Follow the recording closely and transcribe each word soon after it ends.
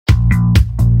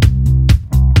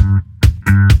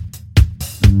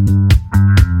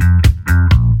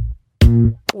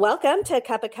Welcome to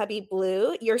Cup of Cubby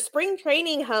Blue, your spring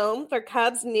training home for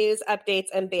Cubs news, updates,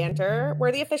 and banter.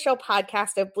 We're the official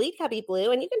podcast of Bleed Cubby Blue,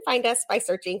 and you can find us by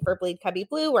searching for Bleed Cubby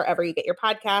Blue wherever you get your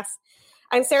podcasts.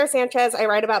 I'm Sarah Sanchez. I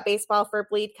write about baseball for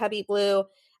Bleed Cubby Blue,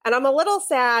 and I'm a little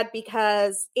sad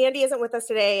because Andy isn't with us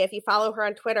today. If you follow her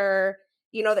on Twitter,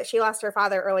 you know that she lost her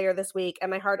father earlier this week, and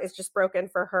my heart is just broken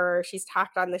for her. She's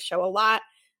talked on this show a lot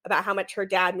about how much her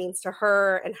dad means to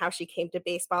her and how she came to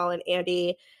baseball. And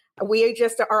Andy, we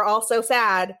just are all so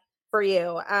sad for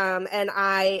you. And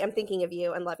I am thinking of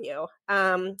you and love you.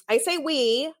 I say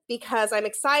we because I'm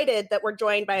excited that we're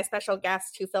joined by a special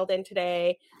guest who filled in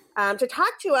today to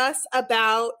talk to us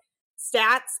about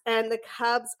stats and the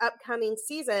Cubs' upcoming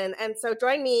season. And so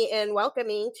join me in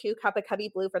welcoming to Cup of Cubby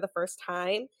Blue for the first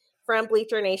time from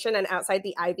Bleacher Nation and Outside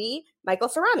the Ivy, Michael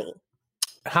Cerami.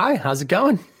 Hi, how's it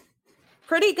going?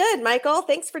 Pretty good, Michael.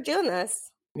 Thanks for doing this.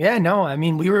 Yeah, no, I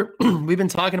mean, we've been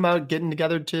talking about getting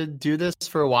together to do this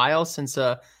for a while since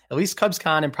at least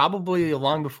CubsCon and probably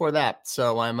long before that.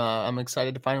 So I'm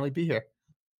excited to finally be here.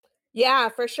 Yeah,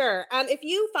 for sure. If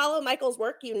you follow Michael's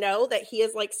work, you know that he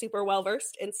is like super well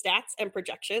versed in stats and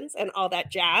projections and all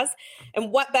that jazz.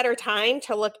 And what better time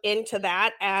to look into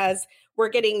that as we're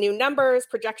getting new numbers,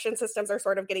 projection systems are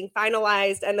sort of getting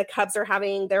finalized, and the Cubs are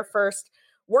having their first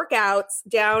workouts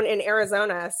down in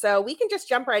Arizona. So we can just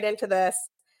jump right into this.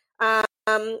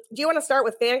 Do you want to start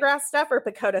with Fangraphs stuff or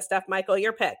Pacoda stuff, Michael?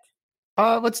 Your pick.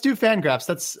 Let's do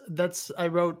Fangraphs. That's I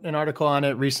wrote an article on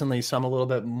it recently, so I'm a little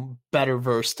bit better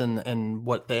versed in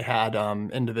what they had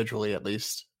individually, at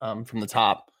least from the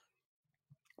top.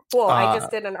 Cool. I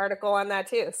just did an article on that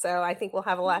too, so I think we'll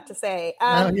have a lot to say.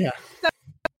 Yeah.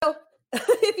 So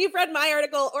if you've read my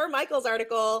article or Michael's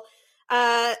article,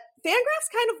 Fangraphs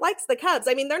kind of likes the Cubs.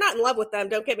 I mean, they're not in love with them.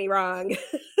 Don't get me wrong.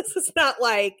 This is not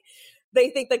like they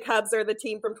think the Cubs are the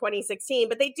team from 2016,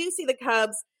 but they do see the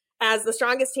Cubs as the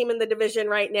strongest team in the division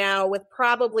right now, with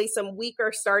probably some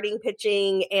weaker starting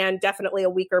pitching and definitely a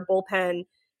weaker bullpen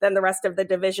than the rest of the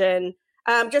division.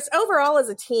 Just overall as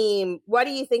a team, what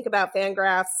do you think about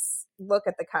Fangraphs' look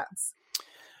at the Cubs?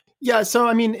 Yeah, so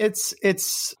I mean,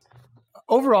 it's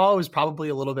overall, it was probably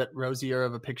a little bit rosier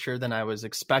of a picture than I was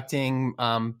expecting.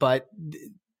 But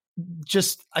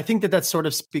just, I think that sort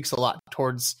of speaks a lot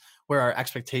towards where our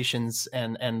expectations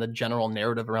and the general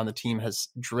narrative around the team has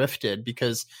drifted,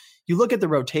 because you look at the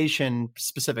rotation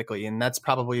specifically, and that's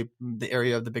probably the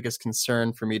area of the biggest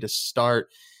concern for me to start.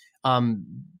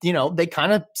 They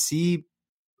kind of see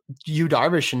Yu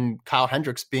Darvish and Kyle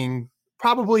Hendricks being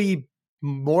probably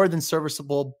more than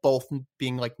serviceable, both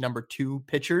being like number two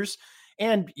pitchers.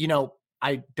 And,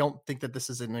 I don't think that this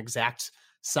is an exact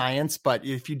science, but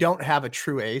if you don't have a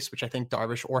true ace, which I think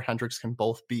Darvish or Hendricks can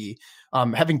both be,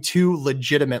 having two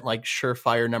legitimate, like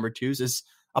surefire number twos is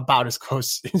about as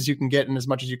close as you can get and as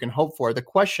much as you can hope for. The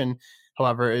question,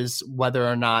 however, is whether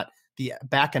or not the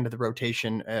back end of the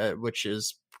rotation, which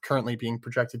is currently being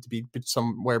projected to be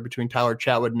somewhere between Tyler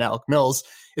Chatwood and Alec Mills,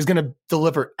 is going to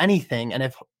deliver anything. And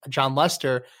if John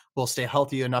Lester will stay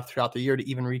healthy enough throughout the year to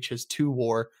even reach his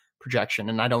 2-WAR projection.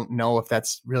 And I don't know if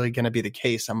that's really going to be the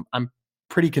case. I'm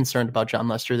pretty concerned about John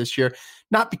Lester this year,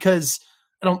 not because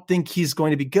I don't think he's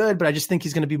going to be good, but I just think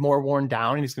he's going to be more worn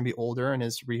down and he's going to be older and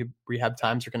his rehab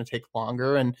times are going to take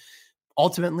longer. And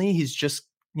ultimately he's just,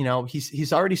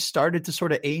 he's already started to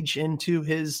sort of age into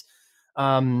his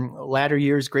latter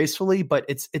years gracefully, but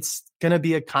it's going to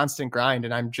be a constant grind.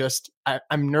 And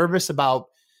I'm nervous about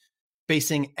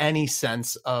basing any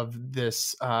sense of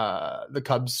this, the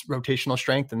Cubs rotational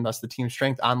strength and thus the team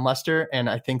strength on Lester. And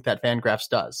I think that Fangraphs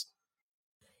does.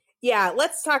 Yeah,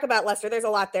 let's talk about Lester. There's a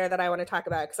lot there that I want to talk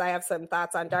about because I have some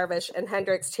thoughts on Darvish and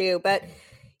Hendricks too. But,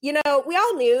 we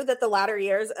all knew that the latter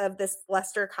years of this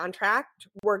Lester contract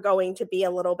were going to be a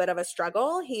little bit of a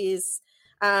struggle. He's,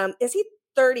 is he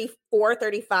 34,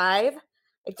 35?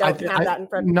 I don't have that in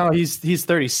front of me. No, he's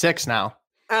 36 now.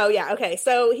 Oh, yeah. Okay.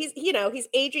 So he's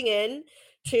aging in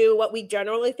to what we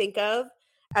generally think of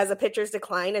as a pitcher's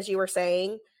decline, as you were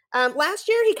saying. Last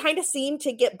year, he kind of seemed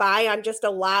to get by on just a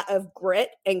lot of grit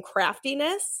and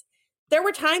craftiness. There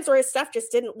were times where his stuff just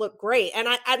didn't look great. And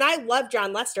I love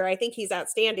John Lester. I think he's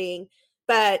outstanding.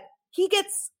 But he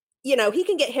gets, he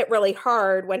can get hit really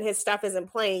hard when his stuff isn't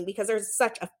playing because there's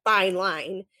such a fine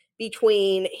line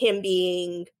between him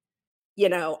being,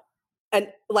 an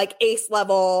like ace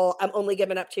level, I'm only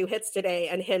giving up 2 hits today,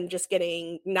 and him just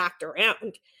getting knocked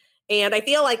around. And I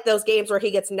feel like those games where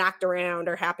he gets knocked around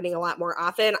are happening a lot more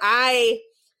often.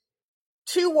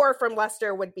 2-WAR from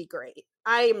Lester would be great.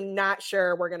 I'm not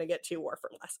sure we're going to get two WAR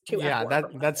from Yeah,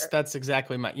 F4 from Lester. that's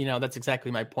exactly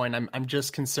my point. I'm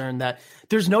just concerned that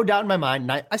there's no doubt in my mind,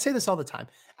 and I say this all the time.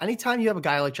 Anytime you have a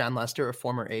guy like John Lester, a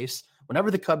former ace, whenever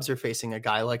the Cubs are facing a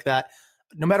guy like that,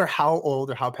 no matter how old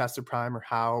or how past their prime or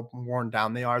how worn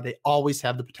down they are, they always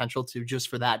have the potential to just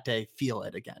for that day feel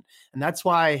it again. And that's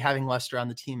why having Lester on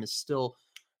the team is still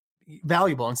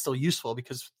valuable and still useful,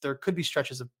 because there could be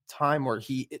stretches of time where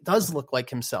it does look like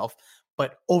himself.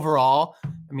 But overall,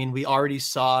 I mean, we already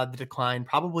saw the decline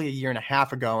probably a year and a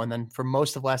half ago. And then for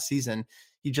most of last season,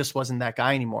 he just wasn't that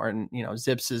guy anymore. And,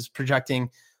 Zips is projecting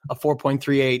a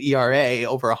 4.38 ERA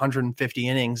over 150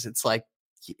 innings. It's like,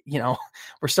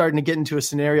 we're starting to get into a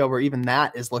scenario where even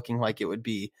that is looking like it would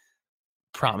be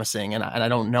promising. And I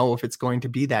don't know if it's going to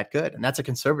be that good. And that's a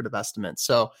conservative estimate.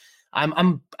 So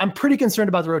I'm pretty concerned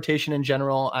about the rotation in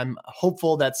general. I'm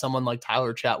hopeful that someone like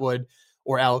Tyler Chatwood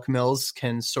or Alec Mills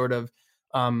can sort of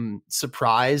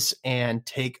surprise and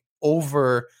take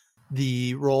over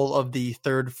the role of the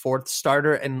third, fourth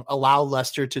starter and allow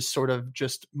Lester to sort of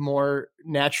just more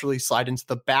naturally slide into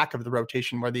the back of the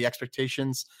rotation where the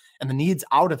expectations and the needs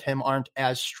out of him aren't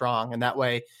as strong. And that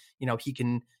way, he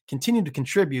can continue to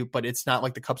contribute, but it's not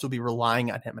like the Cubs will be relying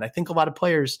on him. And I think a lot of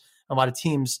players, a lot of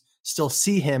teams still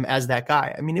see him as that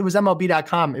guy. I mean, it was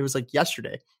MLB.com. It was like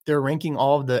yesterday. They're ranking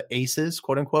all of the aces,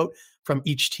 quote unquote, from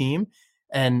each team.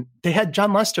 And they had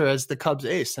John Lester as the Cubs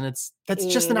ace. And that's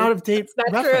just an out of date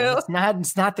reference.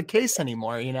 It's not the case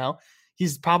anymore.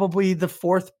 He's probably the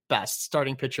fourth best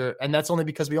starting pitcher. And that's only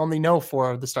because we only know four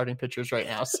of the starting pitchers right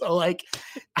now. So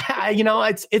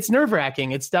it's nerve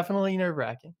wracking. It's definitely nerve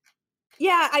wracking.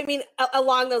 Yeah, I mean,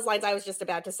 along those lines, I was just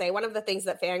about to say one of the things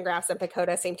that Fangraphs and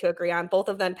Pacoda seem to agree on, both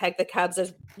of them peg the Cubs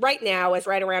as right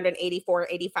around an 84,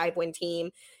 85 win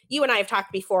team. You and I have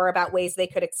talked before about ways they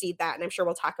could exceed that, and I'm sure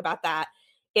we'll talk about that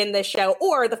in this show,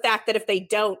 or the fact that if they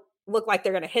don't look like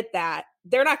they're going to hit that,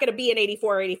 they're not going to be an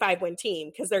 84 or 85 win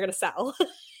team because they're going to sell.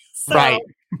 So right.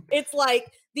 It's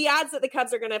like the odds that the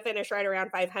Cubs are going to finish right around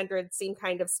 500 seem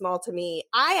kind of small to me.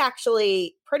 I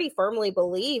actually pretty firmly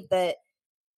believe that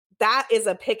is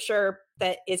a picture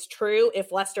that is true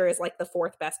if Lester is like the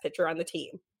fourth best pitcher on the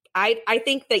team. I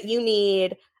think that you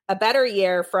need a better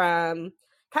year from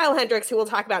Kyle Hendricks, who we'll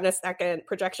talk about in a second.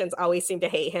 Projections always seem to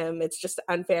hate him. It's just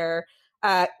unfair.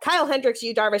 Kyle Hendricks,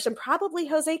 Yu Darvish, and probably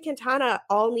Jose Quintana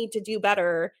all need to do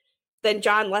better than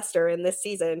John Lester in this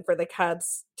season for the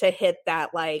Cubs to hit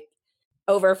that like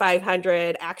over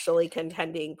 500 actually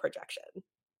contending projection.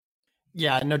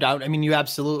 Yeah, no doubt. I mean, you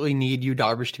absolutely need Yu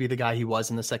Darvish to be the guy he was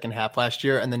in the second half last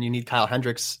year, and then you need Kyle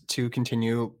Hendricks to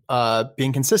continue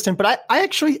being consistent. But I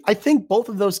think both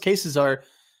of those cases are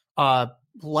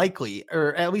likely,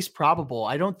 or at least probable.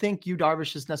 I don't think Yu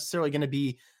Darvish is necessarily going to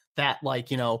be that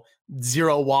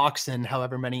 0 walks and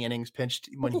however many innings pitched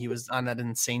when he was on that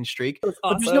insane streak. Awesome.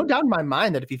 But there's no doubt in my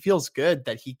mind that if he feels good,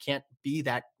 that he can't be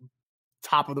that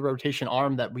top of the rotation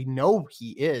arm that we know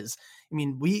he is. I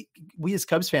mean, we as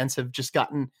Cubs fans have just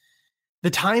gotten the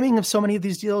timing of so many of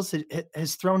these deals. It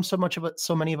has thrown so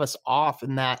many of us off,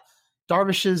 and that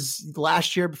Darvish's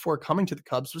last year before coming to the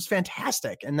Cubs was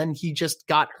fantastic. And then he just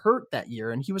got hurt that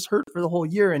year, and he was hurt for the whole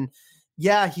year. And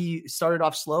yeah, he started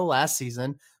off slow last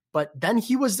season, but then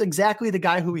he was exactly the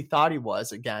guy who we thought he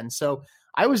was again. So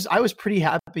I was pretty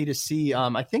happy to see,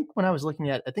 I think when I was looking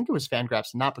at, I think it was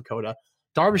Fangraphs, not Pacoda,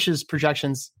 Darvish's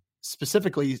projections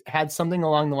specifically had something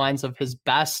along the lines of his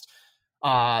best.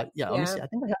 Let me see. I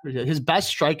think I have his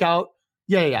best strikeout.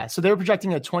 Yeah. So they were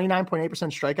projecting a 29.8%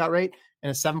 strikeout rate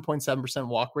and a 7.7%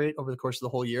 walk rate over the course of the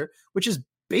whole year, which is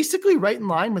basically right in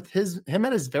line with him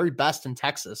at his very best in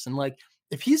Texas. And like,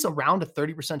 if he's around a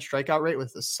 30% strikeout rate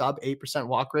with a sub 8%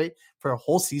 walk rate for a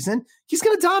whole season, he's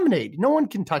going to dominate. No one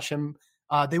can touch him.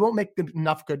 They won't make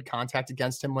enough good contact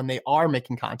against him when they are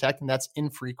making contact, and that's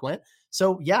infrequent.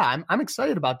 So yeah, I'm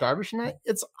excited about Darvish, and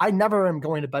I never am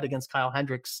going to bet against Kyle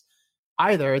Hendricks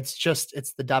either.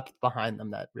 It's the depth behind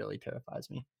them that really terrifies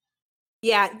me.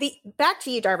 Yeah, back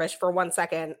to you, Darvish, for 1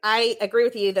 second. I agree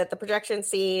with you that the projections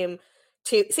seem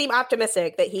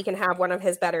optimistic that he can have one of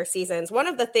his better seasons. One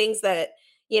of the things that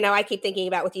I keep thinking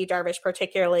about with you, Darvish,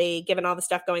 particularly given all the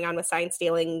stuff going on with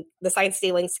the sign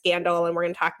stealing scandal, and we're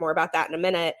going to talk more about that in a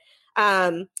minute.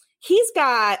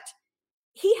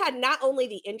 He had not only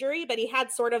the injury, but he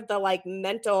had sort of the like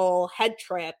mental head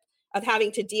trip of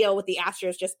having to deal with the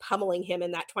Astros just pummeling him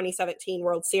in that 2017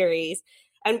 World Series.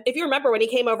 And if you remember when he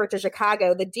came over to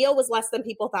Chicago, the deal was less than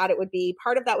people thought it would be.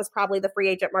 Part of that was probably the free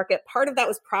agent market. Part of that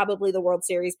was probably the World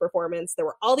Series performance. There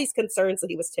were all these concerns that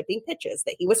he was tipping pitches,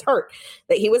 that he was hurt,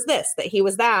 that he was this, that he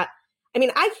was that. I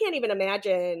mean, I can't even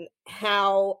imagine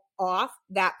how off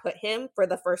that put him for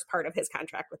the first part of his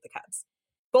contract with the Cubs.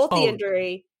 Both the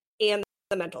injury and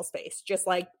the mental space, just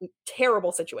like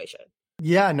terrible situation.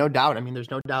 Yeah, no doubt. I mean,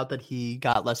 there's no doubt that he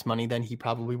got less money than he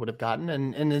probably would have gotten.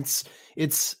 And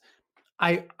it's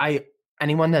I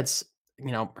anyone that's,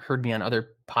 heard me on other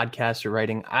podcasts or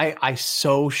writing, I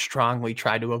so strongly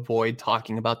try to avoid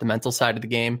talking about the mental side of the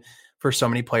game for so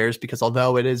many players, because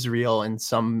although it is real in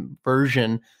some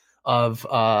version of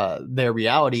their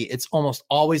reality, it's almost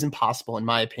always impossible, in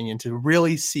my opinion, to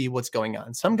really see what's going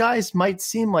on. Some guys might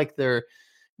seem like they're,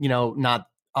 not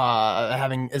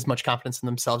having as much confidence in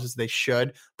themselves as they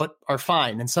should, but are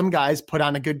fine. And some guys put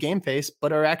on a good game face,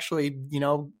 but are actually,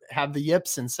 have the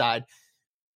yips inside.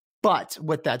 But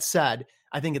with that said,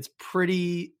 I think it's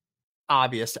pretty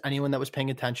obvious to anyone that was paying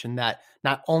attention that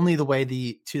not only the way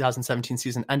the 2017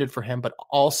 season ended for him, but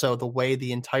also the way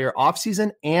the entire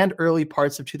offseason and early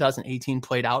parts of 2018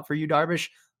 played out for Yu Darvish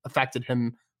affected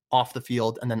him off the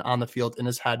field and then on the field in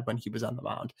his head when he was on the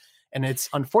mound. And it's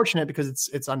unfortunate because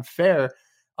it's unfair.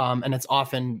 And it's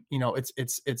often,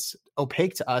 it's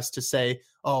opaque to us to say,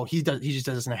 oh, he just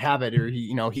doesn't have it, or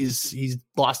he's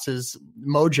lost his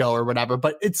mojo or whatever.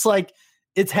 But it's like,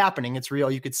 it's happening. It's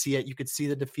real. You could see it. You could see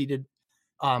the defeated,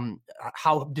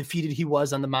 how defeated he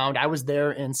was on the mound. I was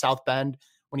there in South Bend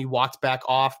when he walked back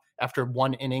off after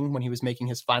one inning, when he was making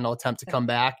his final attempt to come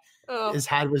back. Oh. His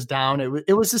head was down.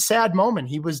 It was a sad moment.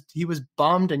 He was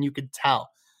bummed, and you could tell.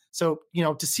 So,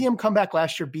 to see him come back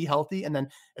last year, be healthy, and then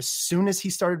as soon as he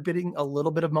started bidding a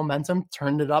little bit of momentum,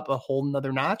 turned it up a whole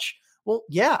nother notch. Well,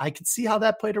 yeah, I could see how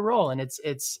that played a role. And it's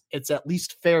at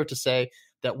least fair to say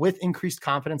that with increased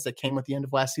confidence that came with the end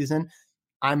of last season,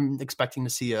 I'm expecting to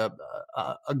see a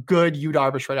good Yu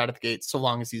Darvish right out of the gate, so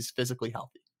long as he's physically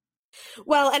healthy.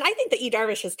 Well, and I think that Yu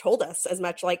Darvish has told us as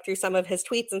much, like through some of his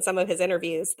tweets and some of his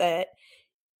interviews, that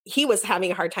he was having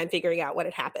a hard time figuring out what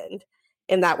had happened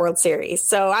in that World Series.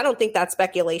 So I don't think that's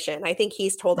speculation. I think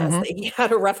he's told us that he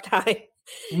had a rough time.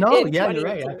 No, yeah, you're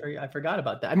right. I forgot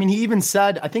about that. I mean, he even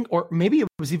said, I think, or maybe it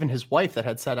was even his wife that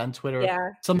had said on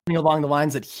Twitter, something along the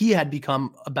lines that he had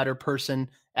become a better person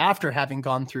after having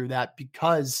gone through that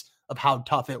because of how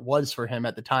tough it was for him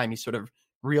at the time. He sort of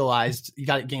realized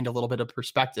gained a little bit of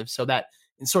perspective. So that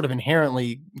sort of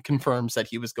inherently confirms that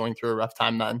he was going through a rough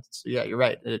time then. So yeah, you're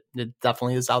right. It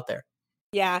definitely is out there.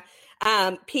 Yeah.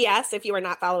 P.S. If you are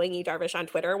not following Yu Darvish on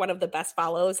Twitter, one of the best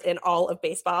follows in all of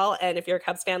baseball. And if you're a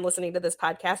Cubs fan listening to this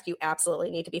podcast, you absolutely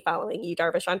need to be following Yu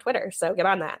Darvish on Twitter. So get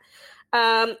on that.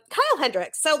 Kyle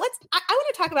Hendricks. So I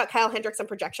want to talk about Kyle Hendricks and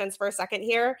projections for a second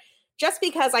here, just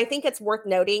because I think it's worth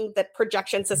noting that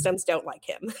projection systems don't like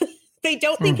him. They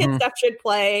don't think his stuff should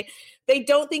play. They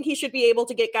don't think he should be able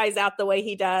to get guys out the way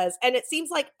he does. And it seems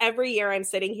like every year I'm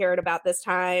sitting here at about this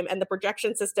time and the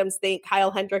projection systems think Kyle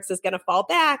Hendricks is going to fall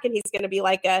back and he's going to be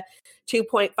like a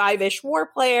 2.5-ish WAR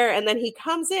player. And then he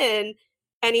comes in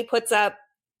and he puts up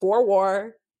 4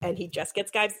 WAR and he just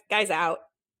gets guys out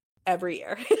every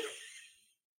year.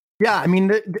 Yeah, I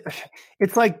mean,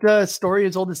 it's like the story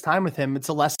as old as time with him. It's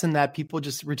a lesson that people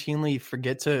just routinely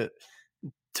forget to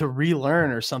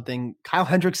relearn or something. Kyle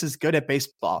Hendricks is good at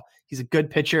baseball. He's a good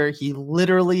pitcher. He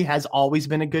literally has always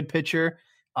been a good pitcher.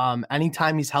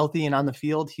 Anytime he's healthy and on the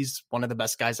field, he's one of the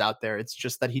best guys out there. It's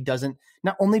just that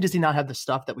not only does he not have the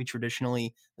stuff that we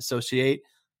traditionally associate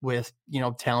with,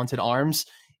 talented arms,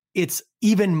 it's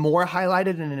even more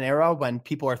highlighted in an era when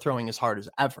people are throwing as hard as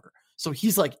ever. So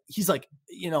he's like,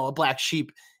 a black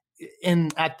sheep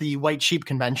at the white sheep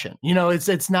convention.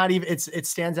 It's not even, it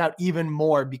stands out even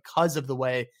more because of the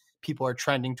way people are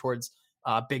trending towards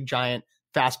big giant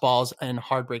fastballs and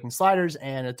hard breaking sliders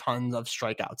and a ton of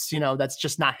strikeouts. That's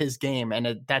just not his game.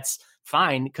 And that's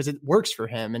fine because it works for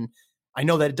him. And I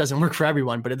know that it doesn't work for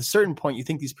everyone, but at a certain point you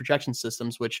think these projection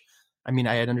systems, which I mean,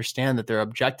 I understand that they're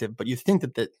objective, but you think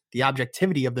that the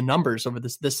objectivity of the numbers over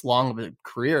this long of a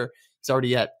career, he's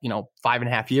already at,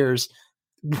 5.5 years,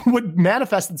 would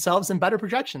manifest themselves in better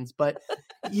projections. But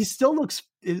he still looks,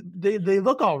 they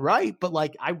look all right, but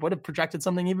like I would have projected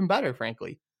something even better,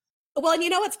 frankly. Well, and you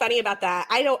know what's funny about that?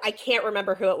 I can't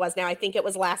remember who it was now. I think it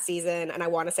was last season, and I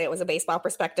want to say it was a Baseball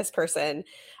Prospectus person.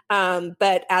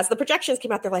 But as the projections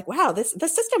came out, they're like, wow, this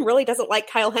system really doesn't like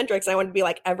Kyle Hendricks. And I wanted to be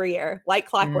like, every year, like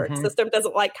clockwork, system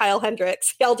doesn't like Kyle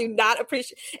Hendricks. Y'all do not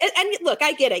appreciate and look,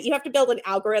 I get it. You have to build an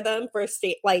algorithm for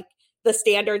the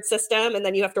standard system, and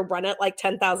then you have to run it like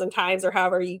 10,000 times or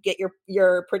however you get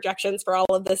your projections for all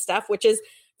of this stuff, which is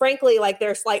frankly, like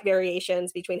there are slight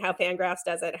variations between how Fangraphs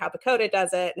does it, how Pacoda does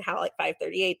it, and how like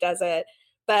 538 does it.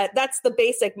 But that's the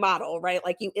basic model, right?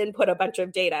 Like you input a bunch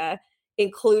of data,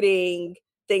 including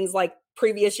things like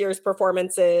previous year's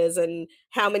performances and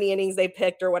how many innings they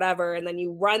picked or whatever. And then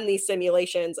you run these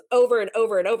simulations over and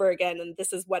over and over again. And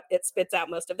this is what it spits out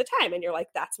most of the time. And you're like,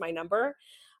 that's my number.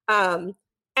 And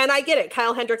I get it.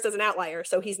 Kyle Hendricks is an outlier.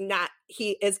 So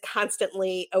he is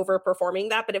constantly overperforming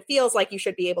that, but it feels like you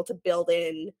should be able to build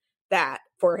in that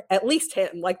for at least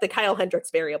him, like the Kyle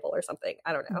Hendricks variable or something.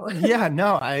 I don't know. Yeah,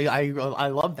 no, I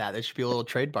love that. It should be a little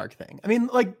trademark thing. I mean,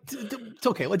 like, it's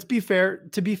okay. Let's be fair.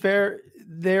 To be fair,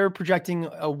 they're projecting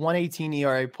a 118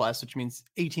 ERA plus, which means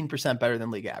 18% better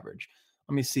than league average.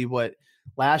 Let me see what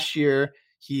last year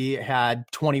he had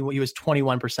 20. He was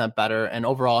 21% better, and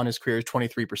overall in his career is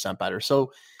 23% better.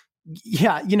 So,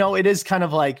 yeah, it is kind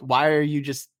of like, why are you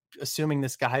just assuming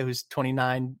this guy who's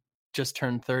 29 just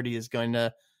turned 30 is going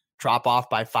to drop off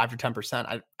by 5 or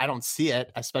 10%? I don't see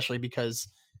it, especially because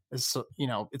it's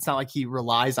not like he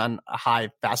relies on a high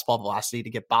fastball velocity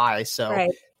to get by. So right.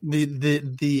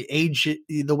 the age,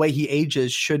 the way he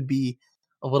ages should be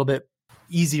a little bit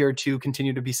easier to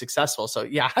continue to be successful. So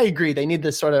yeah, I agree. They need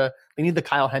the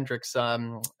Kyle Hendricks.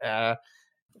 What's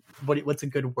a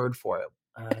good word for it?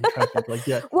 I'm trying to think, like,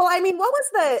 yeah. Well, I mean, what was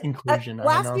the inclusion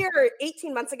last year,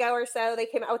 18 months ago or so, they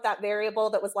came out with that variable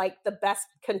that was like the best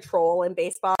control in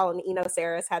baseball, and Eno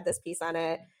Saris had this piece on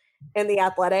it in The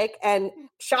Athletic, and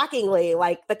shockingly,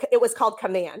 like it was called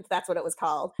command. That's what it was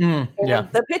called. Yeah.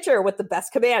 The pitcher with the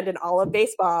best command in all of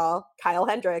baseball, Kyle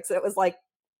Hendricks. It was like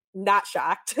not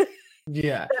shocked.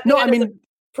 Yeah. No, I mean,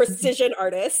 precision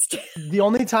artist. The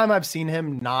only time I've seen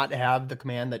him not have the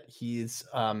command that he's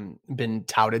been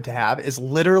touted to have is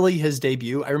literally his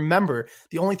debut. I remember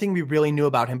the only thing we really knew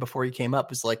about him before he came up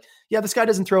was like, yeah, this guy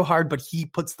doesn't throw hard, but he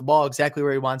puts the ball exactly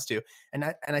where he wants to. And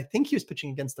I think he was pitching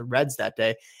against the Reds that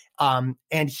day.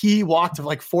 And he walked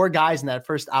like 4 guys in that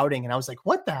first outing. And I was like,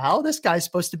 what the hell? This guy's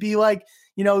supposed to be like,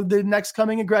 the next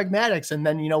coming of Greg Maddux. And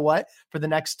then you know what? For the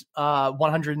next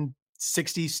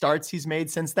 160 starts he's made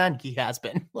since then, he has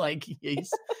been like,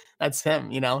 that's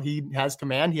him. He has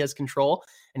command, he has control,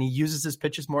 and he uses his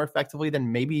pitches more effectively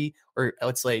than maybe, or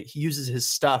let's say he uses his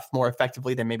stuff more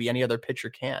effectively than maybe any other pitcher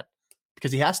can,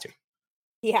 because he has to.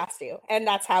 He has to. And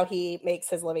that's how he makes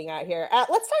his living out here.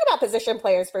 Let's talk about position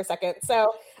players for a second.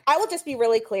 So I will just be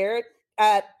really clear.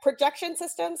 Projection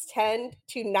systems tend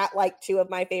to not like 2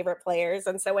 of my favorite players.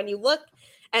 And so when you look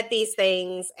at these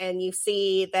things and you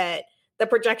see that the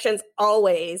projections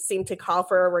always seem to call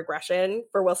for a regression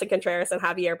for Wilson Contreras and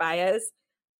Javier Baez,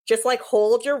 just like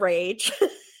hold your rage.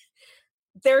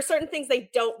 There are certain things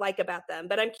they don't like about them,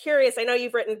 but I'm curious. I know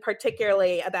you've written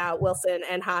particularly about Wilson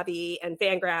and Javi and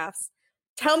Fangraphs.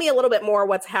 Tell me a little bit more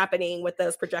what's happening with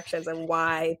those projections and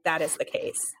why that is the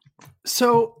case.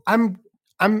 So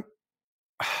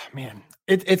man,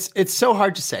 it's so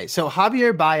hard to say. So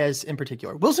Javier Baez in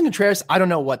particular, Wilson Contreras, I don't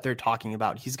know what they're talking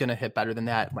about. He's going to hit better than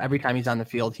that. Every time he's on the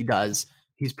field, he does.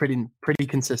 He's pretty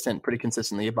consistent, pretty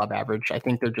consistently above average. I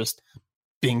think they're just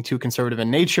being too conservative in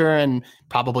nature and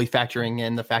probably factoring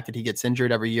in the fact that he gets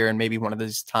injured every year. And maybe one of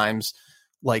those times,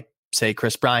 like say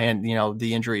Chris Bryant,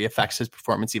 the injury affects his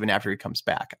performance even after he comes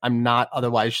back. I'm not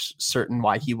otherwise certain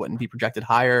why he wouldn't be projected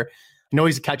higher. I know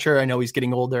he's a catcher. I know he's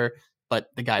getting older,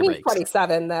 but the guy rakes.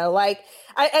 27 though.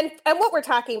 And what we're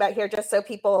talking about here, just so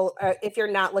people, if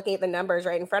you're not looking at the numbers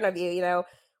right in front of you,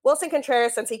 Wilson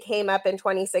Contreras, since he came up in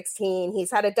 2016,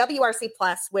 he's had a WRC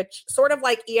plus, which sort of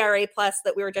like ERA plus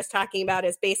that we were just talking about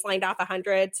is baselined off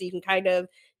 100. So you can kind of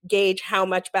gauge how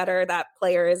much better that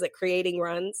player is at creating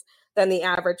runs than the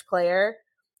average player.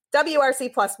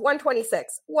 WRC plus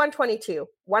 126, 122,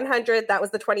 100. That was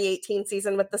the 2018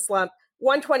 season with the slump.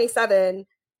 127,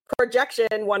 projection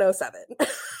 107.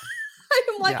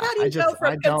 I'm like, how do you go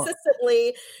from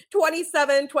consistently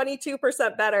 27,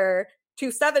 22% better to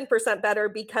 7% better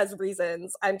because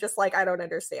reasons? I'm just like, I don't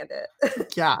understand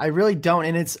it. Yeah, I really don't.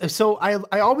 And it's so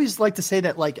I always like to say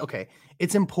that, like, okay,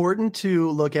 it's important to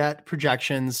look at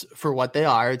projections for what they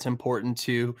are. It's important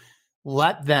to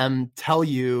let them tell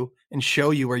you and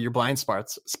show you where your blind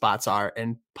spots are.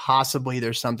 And possibly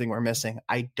there's something we're missing.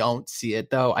 I don't see it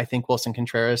though. I think Wilson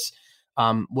Contreras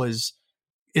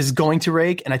is going to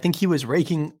rake. And I think he was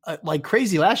raking like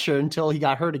crazy last year until he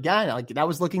got hurt again. Like that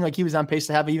was looking like he was on pace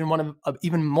to have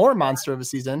even more monster of a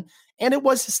season. And it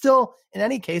was still, in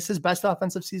any case, his best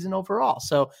offensive season overall.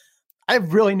 So I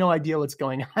have really no idea what's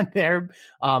going on there.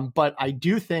 But I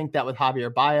do think that with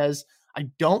Javier Baez, I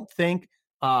don't think,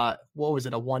 what was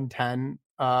it? A 110?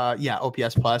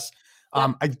 OPS plus.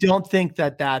 I don't think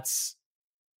that's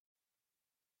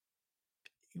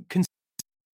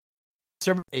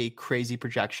a crazy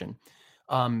projection.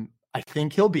 I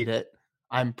think he'll beat it.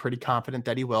 I'm pretty confident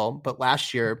that he will. But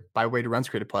last year, by weighted runs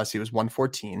created plus, he was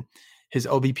 114. His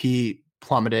OBP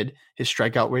plummeted. His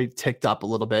strikeout rate ticked up a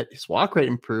little bit. His walk rate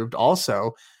improved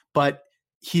also, but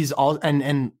he's all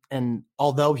and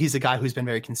although he's a guy who's been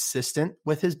very consistent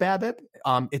with his BABIP,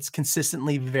 it's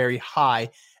consistently very high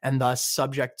and thus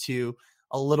subject to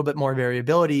a little bit more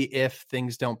variability if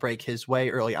things don't break his way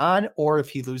early on, or if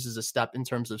he loses a step in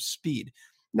terms of speed.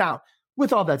 Now,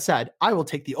 with all that said, I will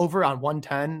take the over on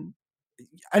 110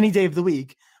 any day of the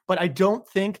week, but I don't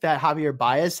think that Javier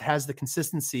Baez has the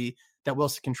consistency that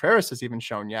Wilson Contreras has even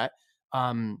shown yet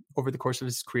over the course of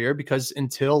his career, because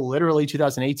until literally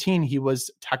 2018, he was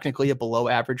technically a below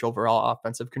average overall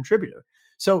offensive contributor.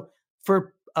 So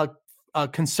for a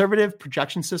conservative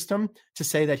projection system to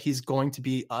say that he's going to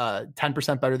be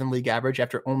 10% better than league average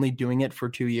after only doing it for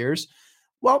 2 years,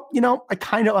 well, I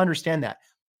kind of understand that.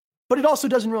 But it also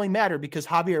doesn't really matter, because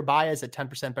Javier Baez at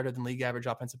 10% better than league average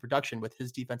offensive production with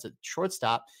his defense at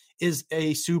shortstop is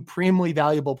a supremely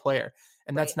valuable player.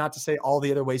 And that's not to say all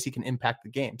the other ways he can impact the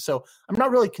game. So I'm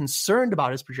not really concerned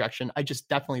about his projection. I just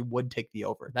definitely would take the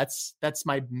over. That's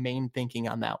my main thinking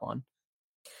on that one.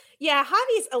 Yeah,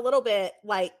 Javi's a little bit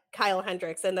like Kyle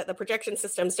Hendricks in that the projection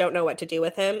systems don't know what to do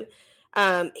with him.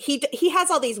 He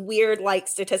has all these weird like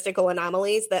statistical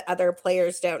anomalies that other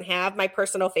players don't have. My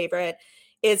personal favorite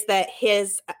is that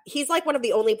he's like one of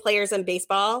the only players in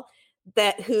baseball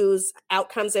whose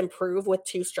outcomes improve with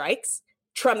 2 strikes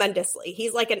tremendously.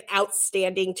 He's like an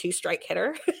outstanding 2-strike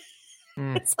hitter.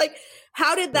 It's like,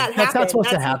 how did that happen? That's not supposed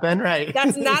to happen, right?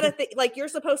 That's not a thing. Like, you're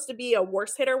supposed to be a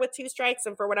worse hitter with 2 strikes,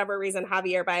 and for whatever reason,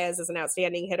 Javier Baez is an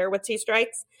outstanding hitter with 2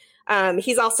 strikes.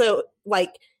 He's also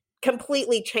like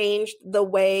completely changed the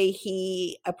way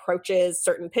he approaches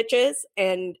certain pitches,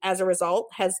 and as a result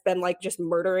has been like just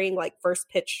murdering like first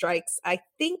pitch strikes. I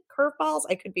think curveballs.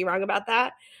 I could be wrong about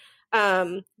that.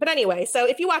 But anyway, so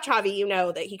if you watch Javi, you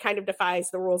know that he kind of defies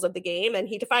the rules of the game, and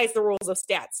he defies the rules of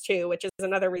stats too, which is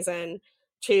another reason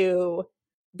to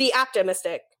be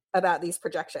optimistic about these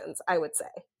projections, I would say.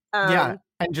 Yeah.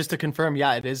 And just to confirm,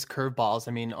 yeah, it is curveballs.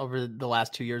 I mean, over the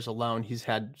last 2 years alone, he's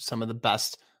had some of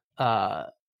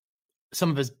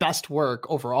his best work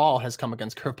overall has come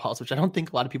against curveballs, which I don't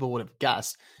think a lot of people would have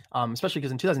guessed, especially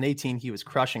because in 2018, he was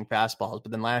crushing fastballs,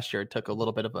 but then last year it took a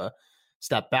little bit of a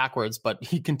step backwards, but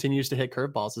he continues to hit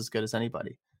curveballs as good as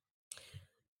anybody.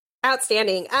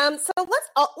 Outstanding. So let's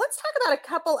talk about a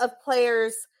couple of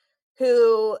players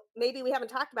who maybe we haven't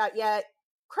talked about yet.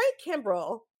 Craig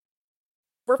Kimbrell.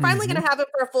 We're finally going to have him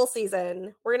for a full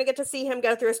season. We're going to get to see him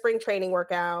go through a spring training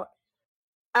workout.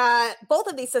 Both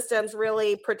of these systems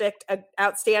really predict an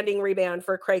outstanding rebound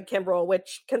for Craig Kimbrell,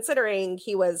 which, considering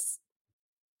he was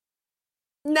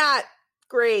not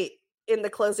great in the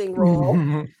closing role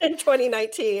in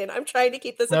 2019. I'm trying to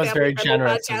keep this a family friendly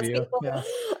podcast. People.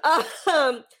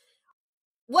 Yeah.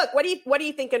 Look, what are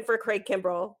you thinking for Craig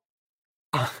Kimbrell?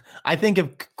 I think if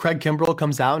Craig Kimbrell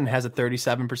comes out and has a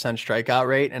 37% strikeout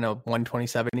rate and a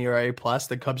 127 ERA plus,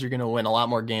 the Cubs are going to win a lot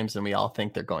more games than we all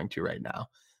think they're going to right now.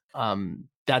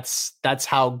 That's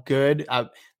how good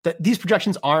these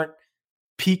projections aren't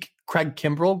peak Craig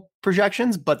Kimbrell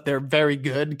projections, but they're very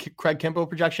good Craig Kimbrell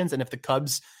projections. And if the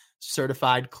Cubs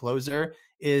certified closer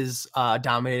is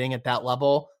dominating at that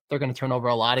level, they're going to turn over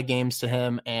a lot of games to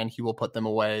him, and he will put them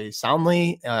away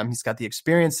soundly. He's got the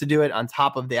experience to do it on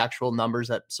top of the actual numbers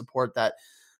that support that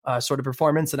sort of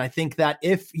performance. And I think that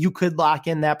if you could lock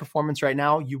in that performance right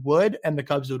now, you would, and the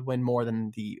Cubs would win more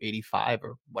than the 85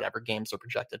 or whatever games are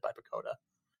projected by Pacoda.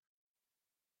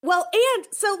 Well, and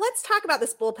so let's talk about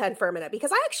this bullpen for a minute,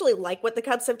 because I actually like what the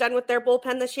Cubs have done with their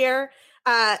bullpen this year.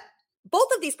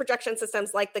 Both of these projection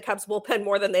systems like the Cubs bullpen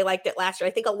more than they liked it last year.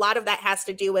 I think a lot of that has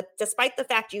to do with, despite the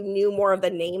fact you knew more of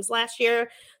the names last year,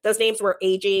 those names were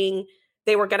aging.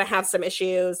 They were going to have some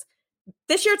issues.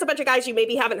 This year, it's a bunch of guys you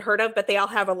maybe haven't heard of, but they all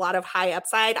have a lot of high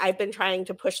upside. I've been trying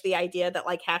to push the idea that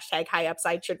like hashtag high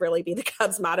upside should really be the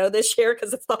Cubs motto this year,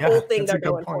 because it's the whole thing they're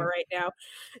going for right now.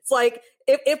 It's like,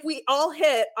 if we all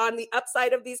hit on the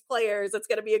upside of these players, it's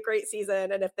going to be a great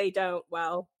season. And if they don't,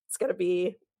 well, we're going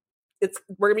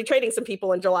to be trading some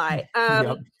people in July.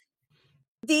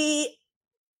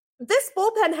 This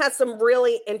bullpen has some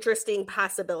really interesting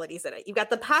possibilities in it. You've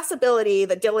got the possibility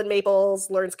that Dylan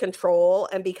Maples learns control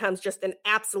and becomes just an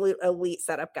absolute elite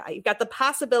setup guy. You've got the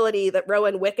possibility that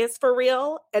Rowan Wick is for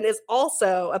real and is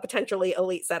also a potentially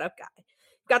elite setup guy.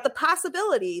 You've got the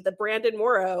possibility that Brandon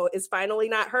Morrow is finally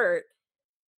not hurt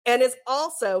and is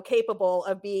also capable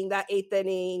of being that 8th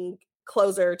inning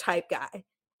closer type guy.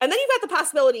 And then you've got the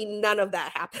possibility none of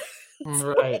that happens.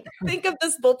 Right. Think of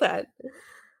this bullpen.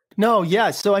 No,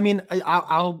 yeah. So, I mean,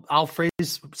 I'll phrase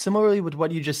similarly with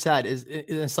what you just said is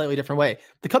in a slightly different way.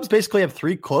 The Cubs basically have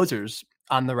 3 closers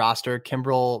on the roster,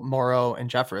 Kimbrel, Morrow,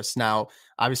 and Jeffress. Now,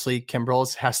 obviously,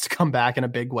 Kimbrel has to come back in a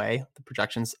big way. The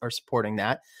projections are supporting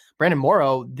that. Brandon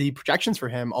Morrow, the projections for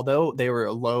him, although they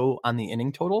were low on the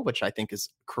inning total, which I think is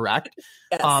correct,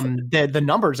 Yes. the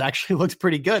numbers actually looked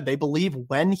pretty good. They believe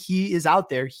when he is out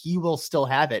there, he will still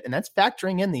have it. And that's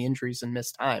factoring in the injuries and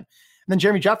missed time. And then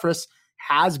Jeremy Jeffress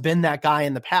has been that guy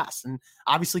in the past. And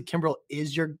obviously Kimbrel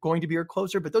is going to be your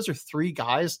closer, but those are three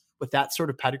guys with that sort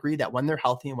of pedigree that when they're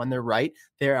healthy and when they're right,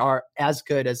 they are as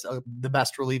good as the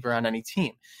best reliever on any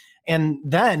team. And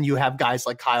then you have guys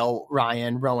like Kyle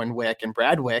Ryan, Rowan Wick, and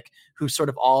Brad Wick, who sort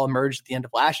of all emerged at the end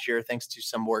of last year thanks to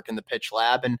some work in the pitch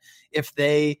lab. And if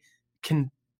they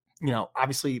can,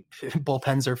 obviously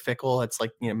bullpens are fickle. It's like,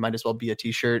 might as well be a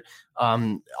t-shirt.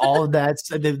 All of that,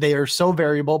 they are so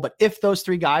variable. But if those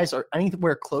three guys are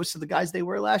anywhere close to the guys they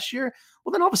were last year,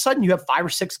 well, then all of a sudden you have 5 or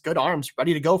 6 good arms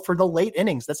ready to go for the late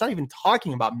innings. That's not even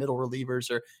talking about middle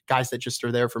relievers or guys that just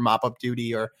are there for mop-up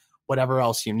duty or whatever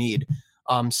else you need.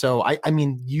 So I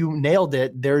mean, you nailed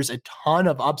it. There's a ton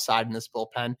of upside in this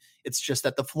bullpen. It's just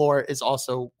that the floor is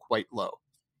also quite low.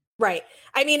 Right.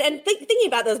 I mean, and thinking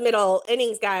about those middle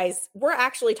innings guys, we're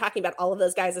actually talking about all of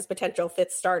those guys as potential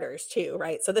fifth starters too,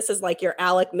 right? So this is like your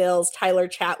Alec Mills, Tyler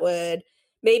Chatwood,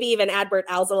 maybe even Adbert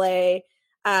Alzolay.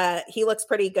 He looks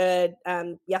pretty good.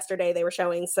 Yesterday they were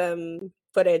showing some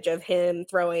footage of him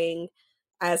throwing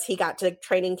as he got to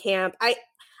training camp.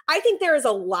 I think there is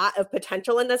a lot of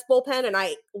potential in this bullpen, and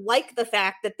I like the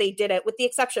fact that they did it, with the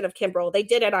exception of Kimbrel, they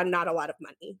did it on not a lot of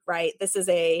money, right? This is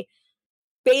a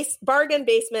bargain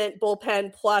basement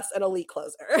bullpen plus an elite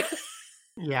closer.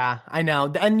 Yeah, I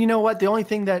know. And you know what? The only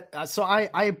thing that, so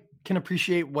I can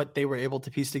appreciate what they were able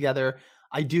to piece together.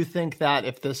 I do think that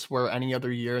if this were any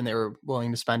other year and they were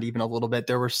willing to spend even a little bit,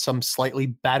 there were some slightly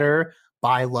better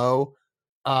buy low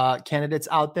candidates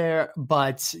out there.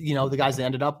 But, the guys they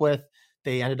ended up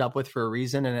with for a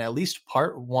reason. And at least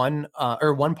one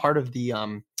part of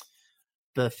the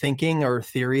thinking or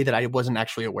theory that I wasn't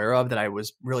actually aware of that I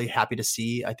was really happy to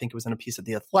see, I think it was in a piece at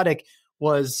The Athletic,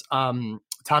 was Tommy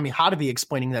Hotovy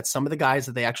explaining that some of the guys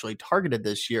that they actually targeted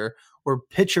this year were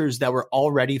pitchers that were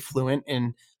already fluent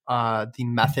in the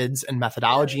methods and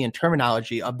methodology and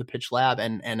terminology of the pitch lab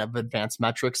and of advanced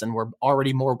metrics, and were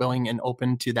already more willing and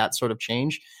open to that sort of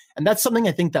change. And that's something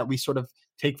I think that we sort of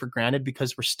take for granted,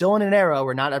 because we're still in an era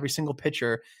where not every single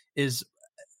pitcher is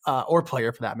or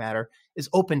player for that matter is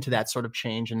open to that sort of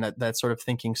change and that sort of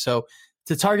thinking. So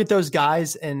to target those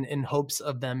guys in hopes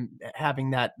of them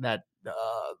having that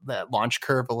launch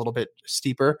curve a little bit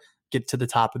steeper, get to the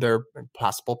top of their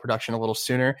possible production a little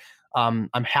sooner. I'm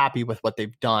happy with what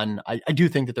they've done. I do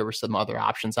think that there were some other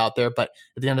options out there, but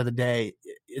at the end of the day,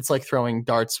 it's like throwing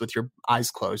darts with your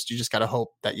eyes closed. You just got to hope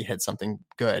that you hit something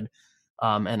good.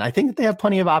 And I think that they have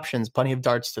plenty of options, plenty of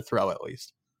darts to throw at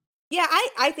least. Yeah,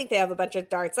 I think they have a bunch of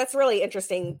darts. That's really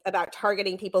interesting about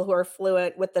targeting people who are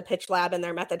fluent with the pitch lab and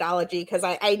their methodology, because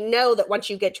I know that once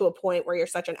you get to a point where you're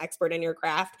such an expert in your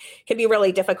craft, it can be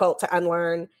really difficult to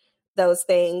unlearn those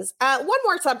things. One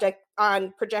more subject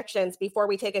on projections before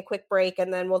we take a quick break,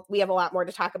 and then we have a lot more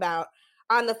to talk about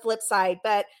on the flip side.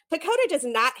 But Pacoda does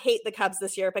not hate the Cubs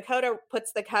this year. Pacoda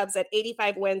puts the Cubs at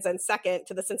 85 wins and second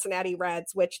to the Cincinnati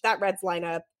Reds, which that Reds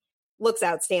lineup looks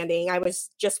outstanding. I was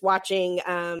just watching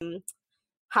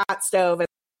Hot Stove, and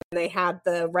they had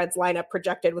the Reds lineup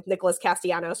projected with Nicholas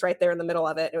Castellanos right there in the middle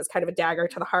of it. It was kind of a dagger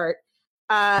to the heart.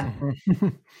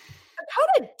 Dakota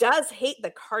does hate the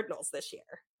Cardinals this year.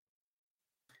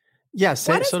 Yes,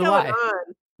 yeah, so do I.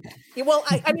 On? Well,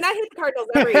 I mean, I hate the Cardinals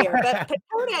every year, but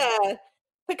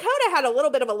Pacoda had a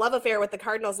little bit of a love affair with the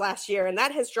Cardinals last year, and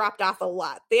that has dropped off a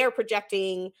lot. They are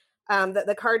projecting that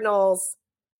the Cardinals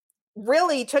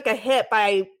really took a hit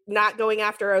by not going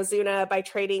after Ozuna, by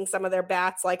trading some of their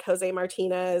bats like Jose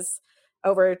Martinez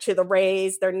over to the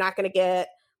Rays. They're not going to get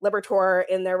Liberatore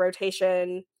in their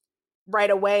rotation right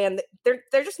away. And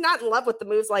they're just not in love with the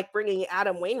moves like bringing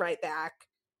Adam Wainwright back.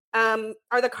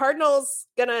 Are the Cardinals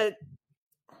going to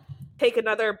take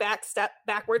another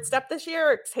backward step this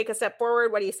year, or take a step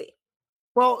forward? What do you see?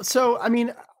 Well, so, I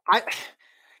mean,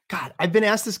 I've been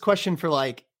asked this question for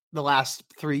like the last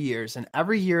 3 years, and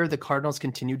every year the Cardinals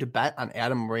continue to bet on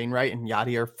Adam Wainwright and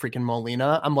Yadier freaking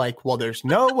Molina. I'm like, well, there's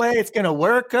no way it's going to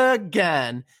work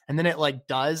again. And then it like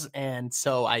does. And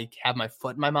so I have my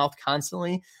foot in my mouth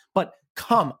constantly, but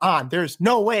come on, there's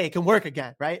no way it can work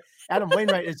again. Right. Adam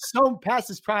Wainwright is so past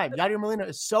his prime. Yadier Molina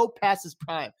is so past his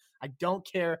prime. I don't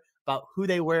care about who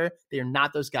they were. They are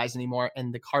not those guys anymore.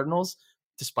 And the Cardinals,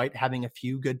 despite having a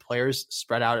few good players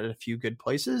spread out at a few good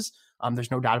places,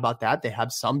 there's no doubt about that. They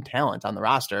have some talent on the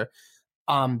roster.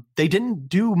 they didn't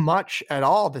do much at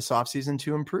all this offseason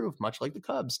to improve, much like the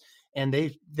Cubs. And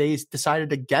they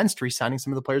decided against re-signing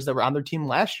some of the players that were on their team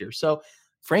last year. So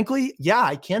frankly, yeah,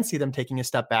 I can see them taking a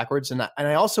step backwards. And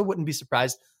I also wouldn't be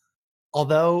surprised,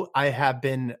 although I have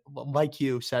been, like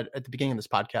you said at the beginning of this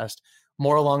podcast,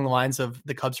 more along the lines of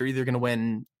the Cubs are either going to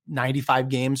win 95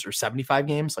 games or 75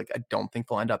 games. Like, I don't think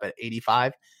they'll end up at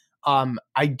 85.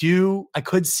 I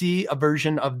could see a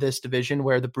version of this division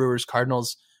where the Brewers,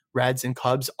 Cardinals, Reds, and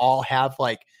Cubs all have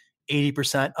like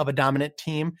 80% of a dominant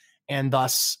team and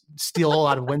thus steal a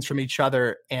lot of wins from each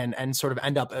other and sort of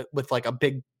end up with like a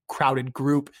big crowded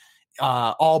group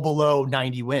all below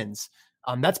 90 wins.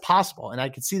 That's possible. And I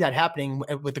could see that happening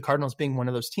with the Cardinals being one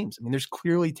of those teams. I mean, there's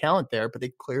clearly talent there, but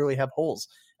they clearly have holes.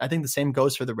 I think the same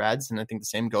goes for the Reds, and I think the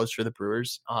same goes for the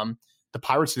Brewers. The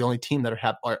Pirates are the only team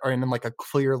that are in like a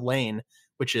clear lane,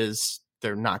 which is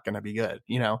they're not going to be good,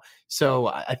 you know? So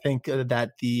I think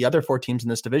that the other four teams in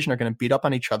this division are going to beat up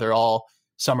on each other all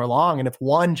summer long. And if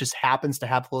one just happens to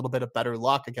have a little bit of better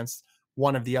luck against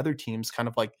one of the other teams, kind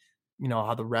of like, you know,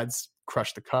 how the Reds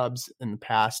crushed the Cubs in the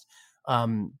past,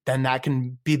 then that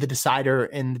can be the decider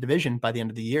in the division by the end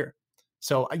of the year.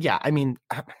 So yeah, I mean,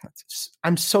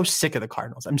 I'm so sick of the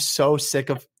Cardinals. I'm so sick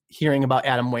of hearing about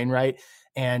Adam Wainwright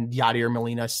and Yadier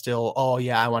Molina still. Oh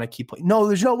yeah, I want to keep playing. No,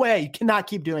 there's no way. You cannot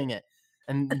keep doing it.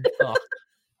 And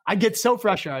I get so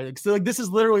frustrated because like this is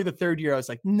literally the third year. I was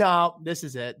like, no, this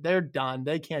is it. They're done.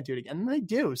 They can't do it again. And they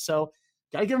do. So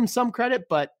gotta give them some credit,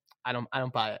 but I don't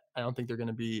buy it. I don't think they're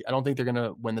going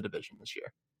to win the division this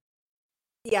year.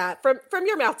 Yeah, from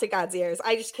your mouth to God's ears.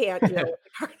 I just can't deal with the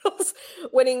Cardinals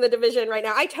winning the division right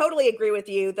now. I totally agree with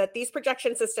you that these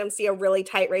projection systems see a really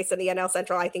tight race in the NL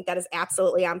Central. I think that is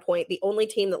absolutely on point. The only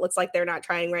team that looks like they're not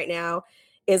trying right now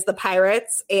is the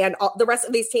Pirates, and the rest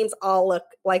of these teams all look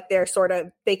like they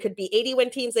could be 80-win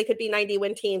teams, they could be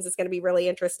 90-win teams. It's going to be really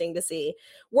interesting to see.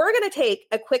 We're going to take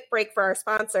a quick break for our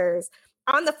sponsors.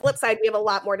 On the flip side, we have a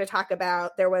lot more to talk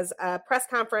about. There was a press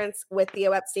conference with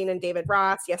Theo Epstein and David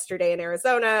Ross yesterday in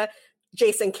Arizona.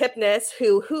 Jason Kipnis,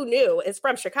 who knew is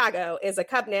from Chicago, is a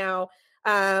Cub now,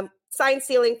 sign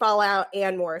stealing fallout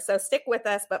and more. So stick with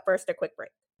us, but first a quick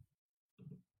break.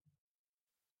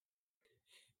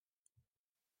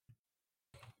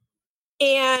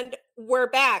 And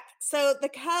we're back. So the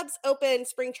Cubs opened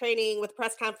spring training with a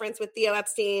press conference with Theo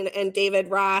Epstein and David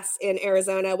Ross in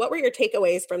Arizona. What were your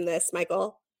takeaways from this,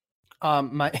 Michael?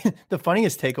 The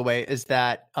funniest takeaway is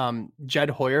that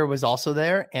Jed Hoyer was also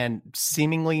there, and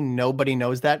seemingly nobody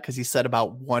knows that because he said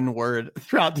about one word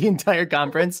throughout the entire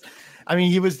conference. I mean,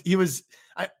 he was.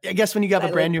 I guess when you have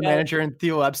a brand new manager and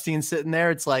Theo Epstein sitting there,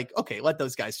 it's like, okay, let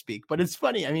those guys speak. But it's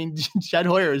funny. I mean, Jed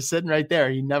Hoyer is sitting right there.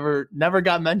 He never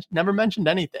mentioned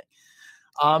anything.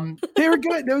 They were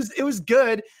good. It was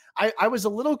good. I was a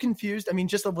little confused. I mean,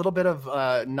 just a little bit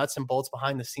of nuts and bolts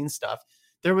behind the scenes stuff.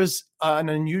 There was an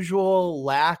unusual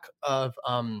lack of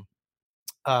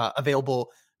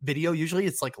available video. Usually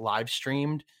it's like live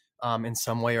streamed in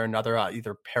some way or another,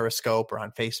 either Periscope or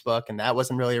on Facebook, and that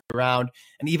wasn't really around.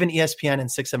 And even ESPN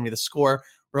and 670 The Score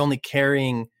were only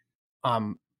carrying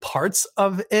parts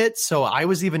of it. So I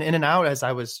was even in and out as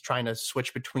I was trying to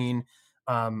switch between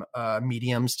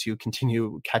mediums to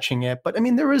continue catching it. But I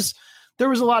mean, there was a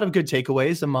lot of good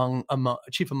takeaways.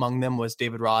 Chief among them was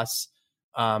David Ross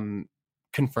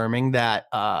confirming that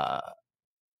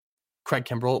Craig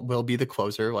Kimbrell will be the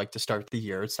closer, like to start the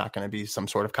year. It's not going to be some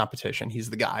sort of competition.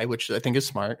 He's the guy, which I think is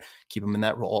smart. Keep him in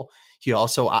that role. He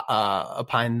also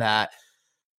opined that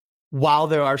while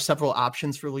there are several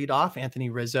options for leadoff,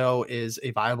 Anthony Rizzo is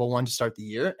a viable one to start the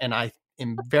year. And I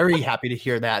am very happy to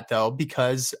hear that, though,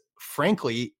 because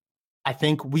frankly, I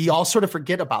think we all sort of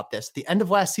forget about this. At the end of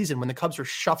last season, when the Cubs were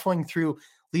shuffling through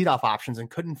leadoff options and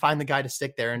couldn't find the guy to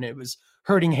stick there, and it was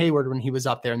hurting Hayward when he was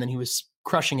up there, and then he was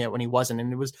crushing it when he wasn't,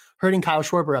 and it was hurting Kyle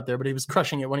Schwarber up there, but he was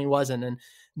crushing it when he wasn't, and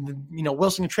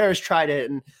Wilson Contreras tried it,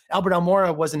 and Albert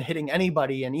Almora wasn't hitting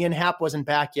anybody, and Ian Happ wasn't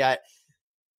back yet,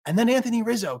 and then Anthony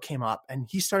Rizzo came up, and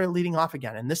he started leading off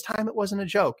again, and this time it wasn't a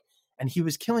joke, and he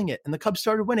was killing it, and the Cubs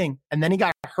started winning, and then he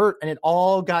got hurt, and it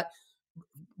all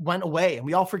went away, and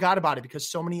we all forgot about it because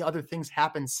so many other things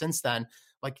happened since then,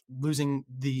 like losing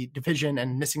the division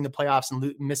and missing the playoffs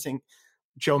and missing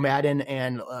Joe Madden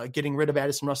and getting rid of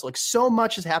Addison Russell. Like, so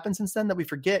much has happened since then that we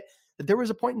forget that there was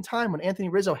a point in time when Anthony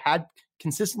Rizzo had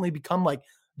consistently become like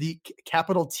the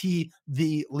capital T,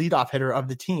 the leadoff hitter of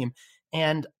the team.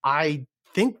 And I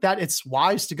think that it's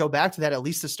wise to go back to that, at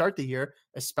least to start the year,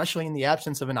 especially in the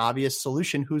absence of an obvious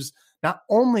solution who's not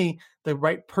only the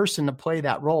right person to play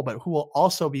that role, but who will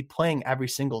also be playing every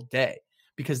single day.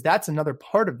 Because that's another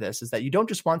part of this, is that you don't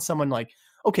just want someone like,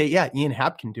 Okay, yeah, Ian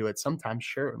Happ can do it sometimes,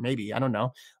 sure, maybe, I don't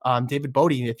know. David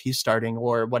Bodie if he's starting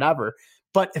or whatever.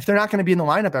 But if they're not going to be in the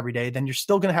lineup every day, then you're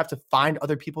still going to have to find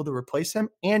other people to replace him,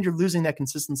 and you're losing that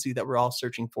consistency that we're all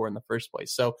searching for in the first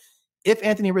place. So if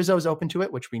Anthony Rizzo is open to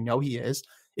it, which we know he is,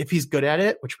 if he's good at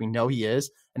it, which we know he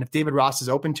is, and if David Ross is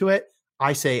open to it,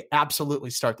 I say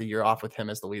absolutely start the year off with him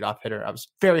as the leadoff hitter. I was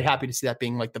very happy to see that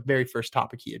being like the very first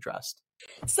topic he addressed.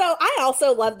 So I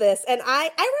also love this. And I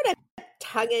wrote a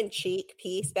tongue-in-cheek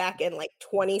piece back in like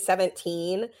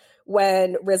 2017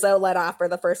 when Rizzo led off for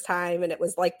the first time. And it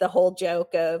was like the whole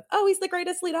joke of, oh, he's the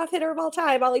greatest leadoff hitter of all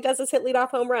time. All he does is hit leadoff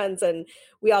home runs. And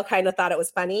we all kind of thought it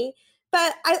was funny.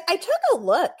 But I took a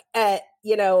look at,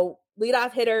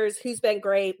 leadoff hitters, who's been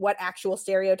great, what actual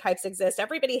stereotypes exist.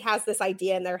 Everybody has this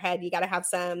idea in their head. You got to have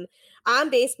some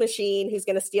on-base machine who's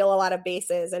going to steal a lot of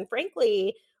bases. And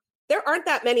frankly, there aren't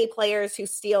that many players who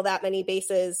steal that many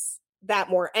bases that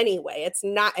more anyway. It's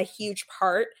not a huge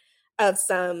part of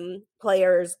some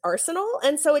players' arsenal.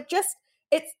 And so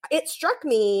it struck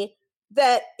me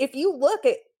that if you look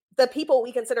at the people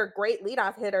we consider great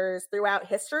leadoff hitters throughout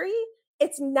history,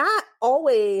 it's not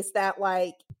always that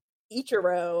like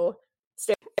Ichiro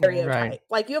stereotype. Right.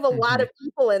 Like you have a lot of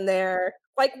people in there,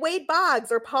 like Wade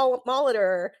Boggs or Paul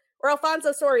Molitor or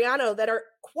Alfonso Soriano, that are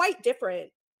quite different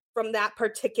from that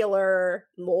particular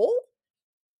mold.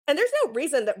 And there's no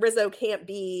reason that Rizzo can't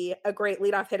be a great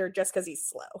leadoff hitter just because he's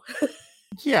slow.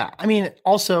 Yeah. I mean,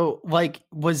 also, like,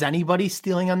 was anybody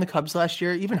stealing on the Cubs last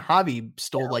year? Even Javi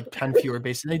stole like 10 fewer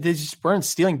bases. They just weren't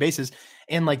stealing bases.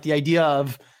 And like the idea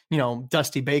of,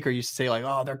 Dusty Baker used to say like,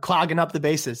 oh, they're clogging up the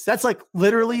bases. That's like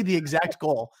literally the exact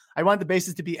goal. I want the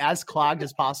bases to be as clogged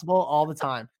as possible all the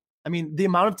time. I mean, the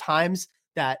amount of times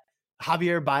that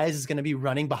Javier Baez is going to be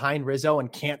running behind Rizzo and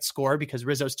can't score because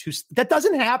Rizzo's that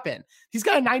doesn't happen. He's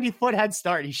got a 90-foot head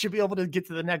start. He should be able to get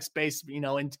to the next base,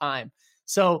 in time.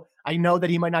 So I know that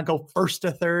he might not go first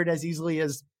to third as easily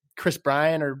as Chris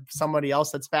Bryant or somebody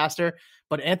else that's faster,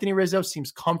 but Anthony Rizzo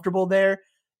seems comfortable there.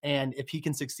 And if he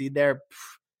can succeed there,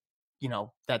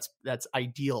 that's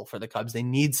ideal for the Cubs. They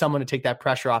need someone to take that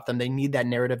pressure off them. They need that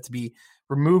narrative to be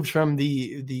removed from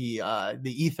the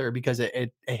ether because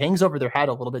it hangs over their head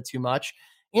a little bit too much.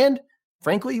 And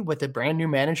frankly, with a brand new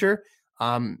manager,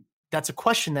 that's a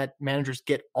question that managers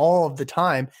get all of the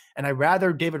time. And I'd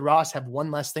rather David Ross have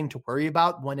one less thing to worry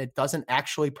about when it doesn't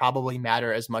actually probably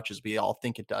matter as much as we all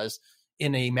think it does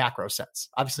in a macro sense.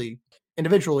 Obviously,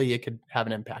 individually, it could have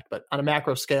an impact, but on a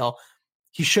macro scale,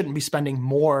 he shouldn't be spending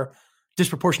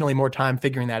disproportionately more time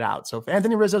figuring that out. So if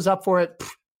Anthony Rizzo's up for it,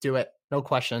 do it. No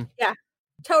question. Yeah,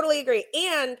 totally agree.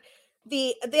 And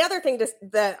the other thing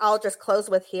that I'll just close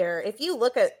with here, if you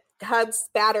look at Cubs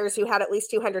batters who had at least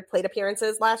 200 plate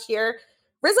appearances last year,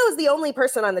 Rizzo is the only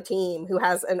person on the team who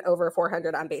has an over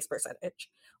 400 on base percentage.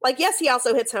 Like, yes, he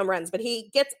also hits home runs, but he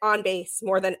gets on base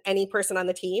more than any person on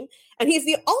the team. And he's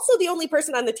also the only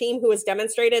person on the team who has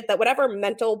demonstrated that whatever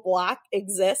mental block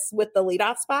exists with the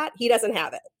leadoff spot, he doesn't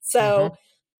have it. So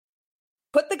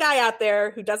put the guy out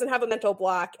there who doesn't have a mental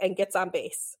block and gets on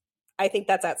base. I think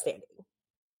that's outstanding.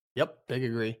 Yep, big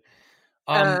agree.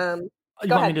 Go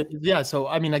ahead. So,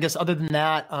 I mean, I guess other than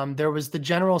that, there was the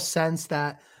general sense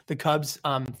that the Cubs,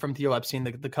 from Theo Epstein,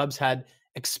 the Cubs had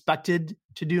expected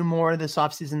to do more this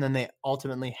offseason than they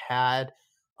ultimately had.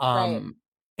 Right.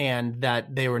 And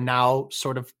that they were now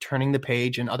sort of turning the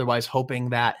page and otherwise hoping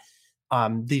that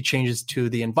the changes to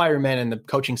the environment and the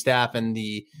coaching staff and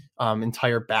the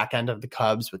entire back end of the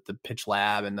Cubs with the pitch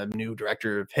lab and the new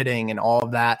director of hitting and all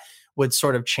of that would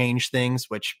sort of change things,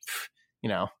 which,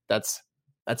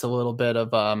 that's a little bit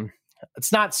of,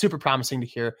 it's not super promising to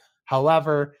hear.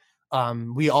 However,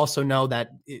 we also know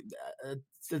that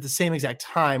at the same exact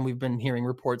time, we've been hearing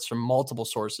reports from multiple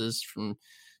sources from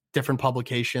different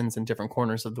publications in different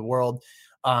corners of the world,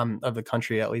 of the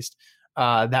country, at least,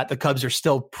 that the Cubs are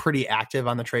still pretty active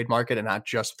on the trade market, and not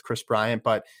just with Chris Bryant,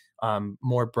 but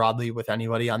more broadly with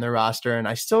anybody on their roster. And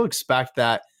I still expect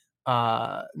that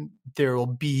there will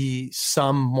be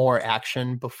some more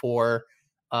action before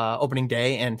opening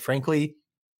day. And frankly,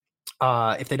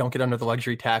 if they don't get under the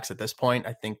luxury tax at this point,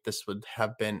 I think this would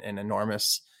have been an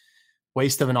enormous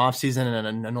waste of an offseason and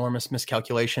an enormous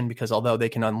miscalculation, because although they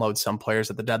can unload some players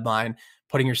at the deadline,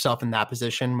 putting yourself in that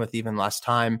position with even less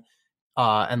time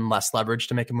and less leverage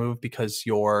to make a move because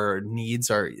your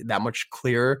needs are that much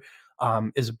clearer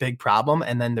is a big problem.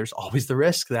 And then there's always the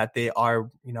risk that they are,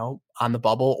 on the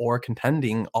bubble or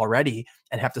contending already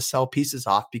and have to sell pieces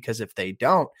off, because if they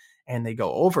don't and they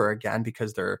go over again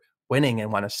because they're winning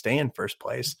and want to stay in first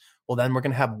place, well, then we're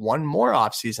going to have one more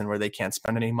offseason where they can't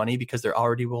spend any money because there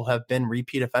already will have been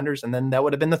repeat offenders. And then that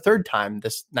would have been the third time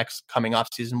this next coming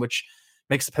offseason, which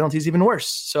makes the penalties even worse.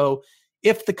 So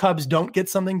if the Cubs don't get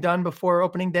something done before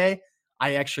opening day,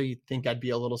 I actually think I'd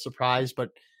be a little surprised, but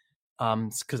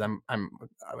because I'm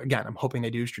hoping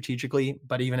they do strategically,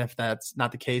 but even if that's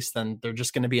not the case, then they're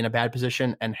just going to be in a bad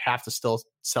position and have to still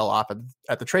sell off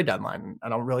at the trade deadline. I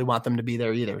don't really want them to be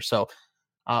there either. So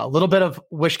a little bit of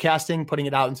wish casting, putting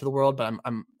it out into the world, but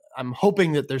I'm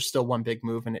hoping that there's still one big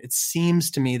move, and it seems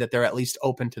to me that they're at least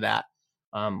open to that,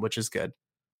 which is good.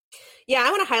 Yeah, I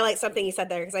want to highlight something you said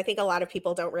there because I think a lot of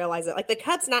people don't realize it. Like the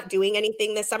Cubs not doing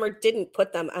anything this summer didn't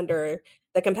put them under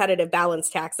the competitive balance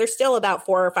tax. They're still about $4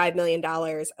 or $5 million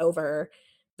over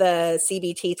the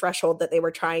CBT threshold that they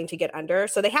were trying to get under.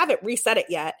 So they haven't reset it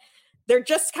yet. They're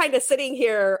just kind of sitting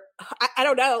here, I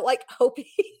don't know, like hoping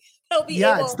they'll be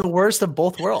able. It's the worst of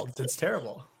both worlds. It's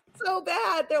terrible. So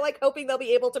bad. They're like hoping they'll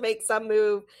be able to make some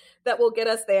move that will get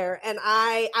us there. And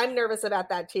I'm nervous about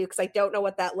that too, because I don't know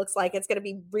what that looks like. It's going to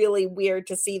be really weird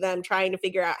to see them trying to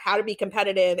figure out how to be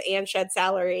competitive and shed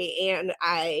salary. And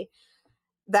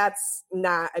that's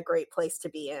not a great place to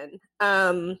be in.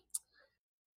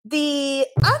 The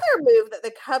other move that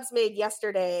the Cubs made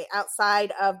yesterday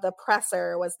outside of the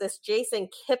presser was this Jason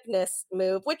Kipnis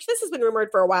move, which this has been rumored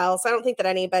for a while. So I don't think that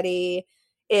anybody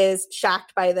is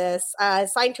shocked by this.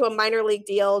 Signed to a minor league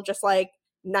deal, just like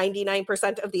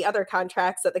 99% of the other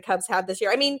contracts that the Cubs had this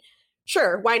year. I mean,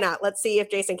 sure, why not? Let's see if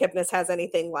Jason Kipnis has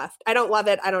anything left. I don't love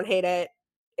it. I don't hate it.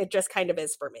 It just kind of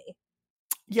is for me.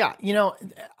 Yeah,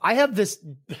 I have this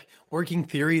working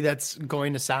theory that's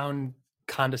going to sound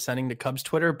condescending to Cubs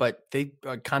Twitter, but they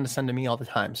condescend to me all the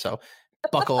time. So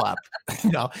buckle up.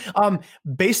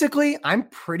 Basically, I'm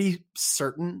pretty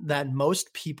certain that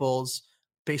most people's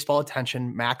baseball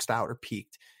attention maxed out or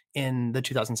peaked in the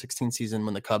 2016 season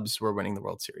when the Cubs were winning the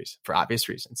World Series for obvious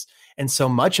reasons. And so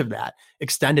much of that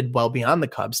extended well beyond the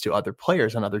Cubs to other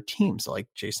players on other teams, like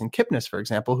Jason Kipnis, for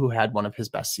example, who had one of his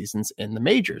best seasons in the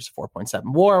majors, 4.7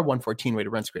 WAR, 114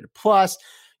 weighted runs created plus,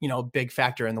 big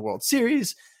factor in the World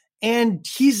Series. And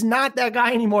he's not that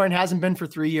guy anymore and hasn't been for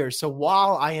 3 years. So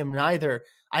while I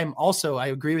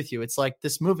agree with you. It's like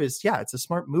this move is, it's a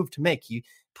smart move to make. He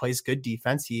plays good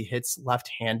defense. He hits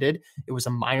left-handed. It was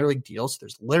a minor league deal, so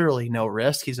there's literally no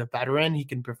risk. He's a veteran. He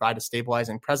can provide a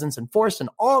stabilizing presence and force, and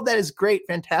all of that is great,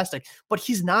 fantastic. But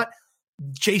he's not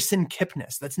Jason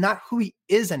Kipnis. That's not who he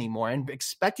is anymore. And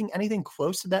expecting anything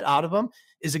close to that out of him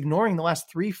is ignoring the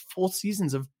last 3 full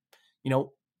seasons of,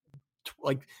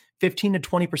 like 15 to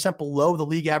 20% below the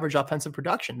league average offensive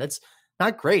production. That's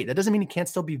not great. That doesn't mean he can't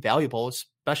still be valuable,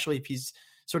 especially if he's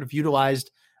sort of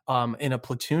utilized in a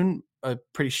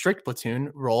pretty strict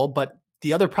platoon role. But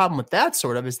the other problem with that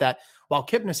sort of is that while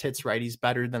Kipnis hits righties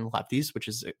better than lefties, which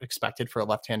is expected for a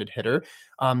left-handed hitter,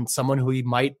 someone who he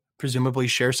might presumably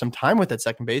share some time with at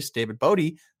second base, David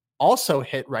Bodie, also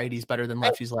hit righties better than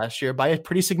lefties last year by a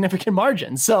pretty significant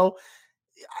margin. So,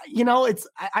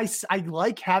 I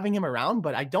like having him around,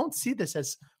 but I don't see this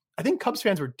as, I think Cubs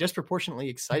fans were disproportionately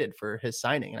excited for his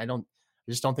signing. And I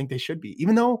just don't think they should be,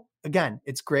 even though, again,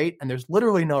 it's great and there's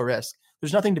literally no risk.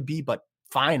 There's nothing to be but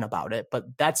fine about it.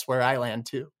 But that's where I land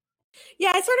too.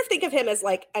 Yeah, I sort of think of him as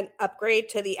like an upgrade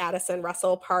to the Addison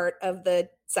Russell part of the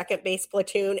second base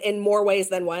platoon in more ways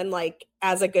than one, like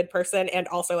as a good person and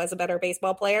also as a better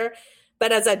baseball player,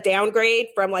 but as a downgrade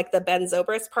from like the Ben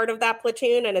Zobrist part of that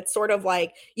platoon. And it's sort of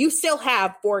like you still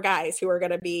have 4 guys who are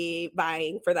going to be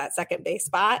vying for that second base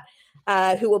spot,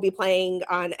 who will be playing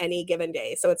on any given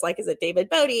day. So it's like, is it David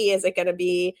Bodie? Is it going to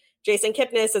be Jason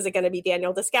Kipnis? Is it going to be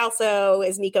Daniel Descalso?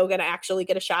 Is Nico going to actually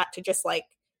get a shot to just like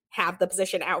have the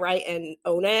position outright and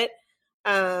own it?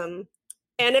 And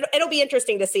it'll be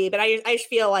interesting to see, but I just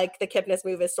feel like the Kipnis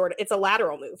move is it's a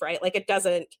lateral move, right? Like it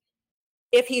doesn't,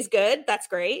 if he's good, that's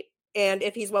great. And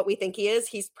if he's what we think he is,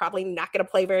 he's probably not going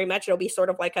to play very much. It'll be sort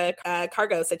of like a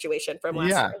Cargo situation from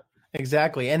last year.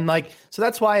 Exactly. And so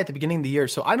that's why at the beginning of the year,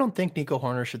 so I don't think Nico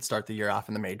Hoerner should start the year off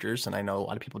in the majors. And I know a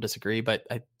lot of people disagree, but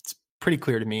it's pretty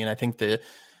clear to me. And I think the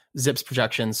Zips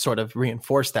projections sort of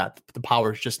reinforce that the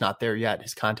power is just not there yet.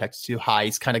 His contact is too high.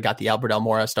 He's kind of got the Albert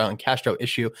Almora, Starlin Castro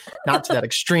issue, not to that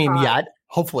extreme yet.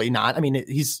 Hopefully not. I mean,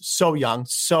 he's so young,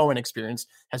 so inexperienced,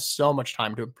 has so much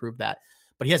time to improve that,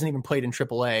 but he hasn't even played in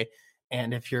AAA.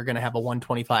 And if you're going to have a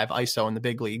 125 ISO in the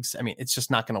big leagues, I mean, it's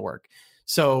just not going to work.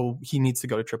 So he needs to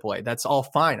go to AAA. That's all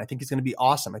fine. I think he's going to be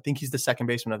awesome. I think he's the second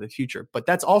baseman of the future. But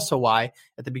that's also why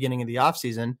at the beginning of the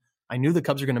offseason, I knew the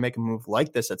Cubs were going to make a move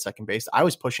like this at second base. I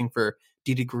was pushing for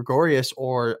Didi Gregorius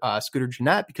or Scooter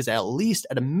Gennett because at least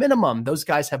at a minimum, those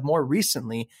guys have more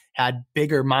recently had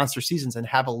bigger monster seasons and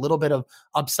have a little bit of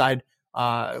upside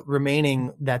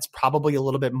remaining that's probably a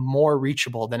little bit more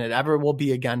reachable than it ever will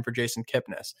be again for Jason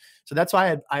Kipnis. So that's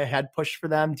why I had pushed for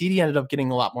them. Didi ended up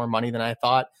getting a lot more money than I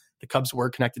thought. The Cubs were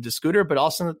connected to Scooter, but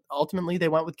also ultimately they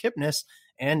went with Kipnis.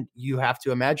 And you have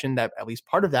to imagine that at least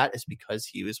part of that is because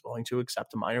he was willing to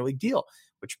accept a minor league deal,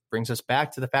 which brings us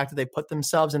back to the fact that they put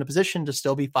themselves in a position to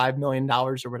still be $5 million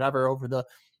or whatever over the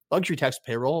luxury tax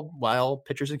payroll, while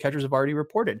pitchers and catchers have already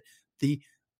reported. The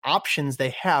options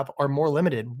they have are more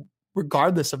limited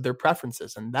regardless of their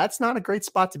preferences. And that's not a great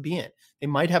spot to be in. They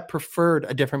might have preferred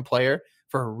a different player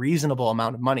for a reasonable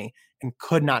amount of money and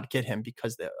could not get him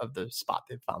because of the spot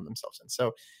they've found themselves in.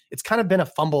 So it's kind of been a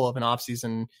fumble of an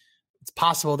offseason. It's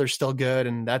possible they're still good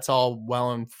and that's all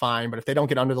well and fine. But if they don't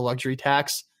get under the luxury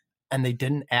tax and they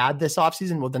didn't add this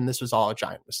offseason, well, then this was all a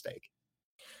giant mistake.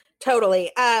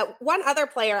 Totally. One other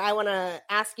player I want to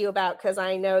ask you about, because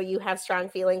I know you have strong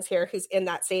feelings here, who's in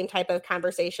that same type of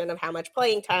conversation of how much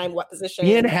playing time, what position.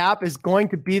 Ian Happ is going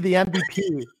to be the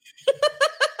MVP.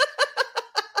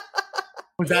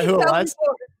 Was that who it was?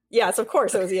 Yes, of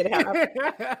course it was Ian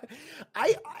Happ.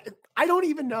 I don't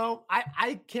even know.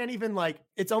 I can't even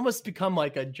it's almost become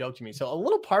like a joke to me. So a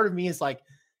little part of me is like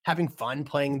having fun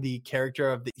playing the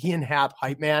character of the Ian Happ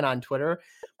hype man on Twitter,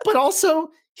 but also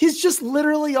he's just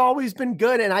literally always been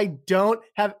good. And I don't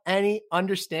have any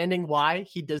understanding why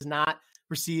he does not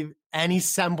receive any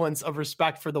semblance of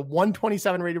respect for the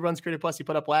 127 rated runs created plus he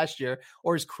put up last year,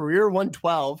 or his career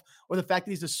 112, or the fact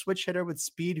that he's a switch hitter with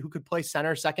speed who could play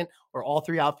center, second, or all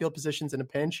three outfield positions in a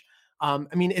pinch.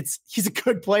 He's a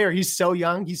good player. He's so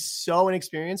young. He's so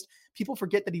inexperienced. People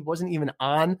forget that he wasn't even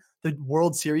on the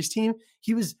World Series team.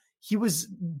 He was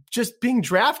just being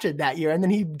drafted that year. And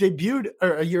then he debuted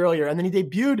a year earlier. And then he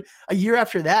debuted a year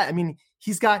after that. I mean,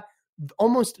 he's got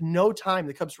almost no time.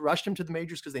 The Cubs rushed him to the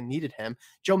majors because they needed him.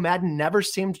 Joe Madden never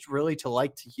seemed really to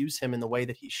like to use him in the way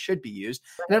that he should be used.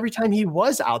 And every time he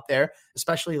was out there,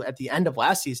 especially at the end of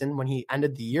last season, when he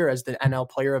ended the year as the NL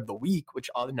Player of the Week, which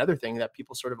another thing that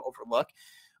people sort of overlook,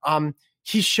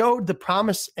 he showed the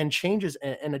promise and changes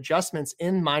and adjustments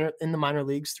in the minor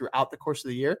leagues throughout the course of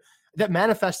the year that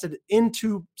manifested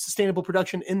into sustainable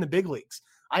production in the big leagues.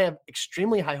 I have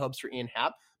extremely high hopes for Ian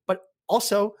Happ, but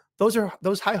also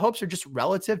those high hopes are just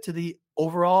relative to the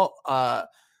overall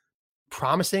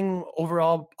promising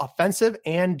overall offensive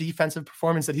and defensive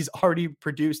performance that he's already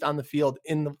produced on the field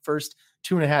in the first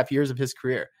 2.5 years of his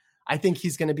career. I think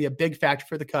he's going to be a big factor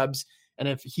for the Cubs. And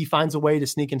if he finds a way to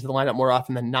sneak into the lineup more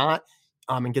often than not,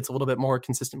 and gets a little bit more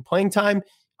consistent playing time,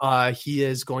 he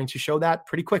is going to show that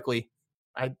pretty quickly.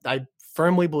 I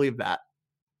firmly believe that.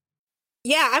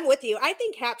 Yeah, I'm with you. I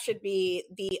think Happ should be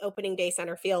the opening day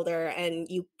center fielder, and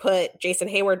you put Jason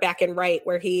Hayward back in right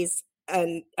where he's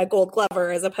a Gold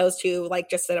Glover as opposed to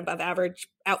just an above average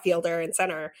outfielder in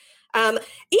center. Ian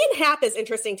Happ is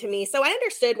interesting to me. So I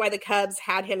understood why the Cubs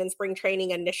had him in spring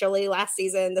training initially last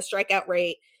season. The strikeout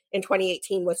rate in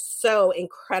 2018 was so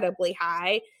incredibly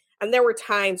high. And there were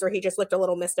times where he just looked a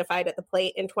little mystified at the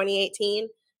plate in 2018.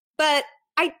 But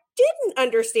I didn't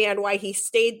understand why he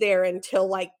stayed there until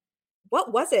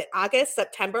what was it? August,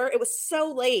 September? It was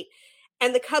so late.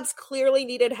 And the Cubs clearly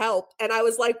needed help. And I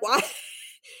was like, why?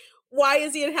 Why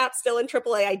is Ian Happ still in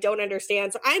AAA? I don't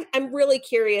understand. So I'm really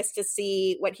curious to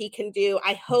see what he can do.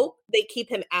 I hope they keep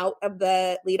him out of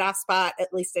the leadoff spot,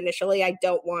 at least initially. I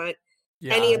don't want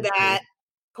any of that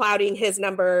clouding his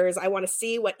numbers. I want to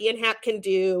see what Ian Happ can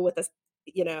do with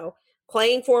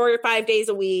playing 4 or 5 days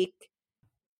a week,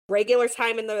 regular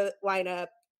time in the lineup.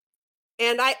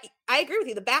 And I agree with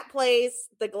you. The bat plays,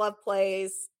 the glove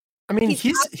plays. I mean,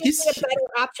 he's a better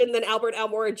option than Albert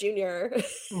Almora Jr.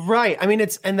 Right. I mean,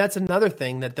 and that's another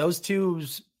thing that those two,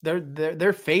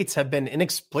 their fates have been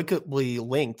inexplicably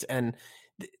linked. And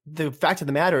the fact of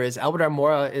the matter is Albert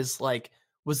Almora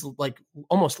was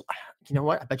almost, you know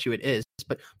what? I bet you it is,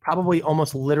 but probably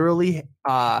almost literally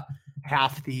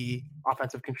half the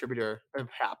offensive contributor of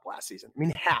Happ last season. I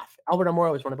mean, half. Albert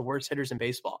Almora was one of the worst hitters in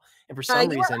baseball. And for some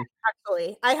reason...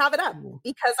 Actually, I have it up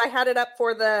because I had it up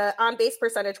for the on-base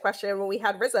percentage question when we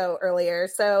had Rizzo earlier.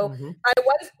 So I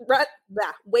was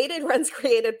weighted runs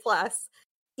created plus.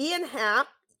 Ian Happ,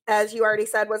 as you already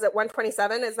said, was at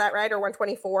 127. Is that right? Or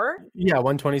 124? Yeah,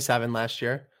 127 last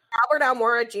year. Albert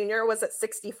Almora Jr. was at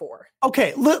 64.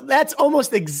 Okay, look, that's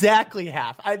almost exactly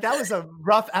half. That was a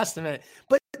rough estimate,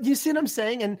 but you see what I'm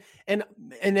saying? And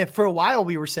if for a while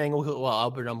we were saying, well,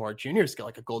 Albert Almora Jr. has got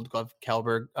like a Gold Glove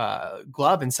caliber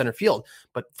glove in center field.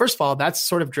 But first of all, that's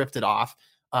sort of drifted off,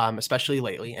 especially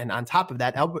lately. And on top of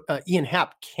that, Ian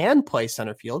Happ can play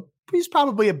center field. He's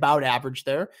probably about average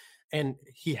there. and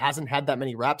he hasn't had that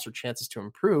many reps or chances to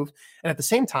improve. And at the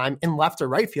same time, in left or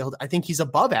right field, I think he's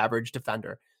above average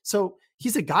defender. So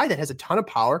he's a guy that has a ton of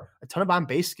power, a ton of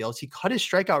on-base skills. He cut his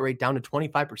strikeout rate down to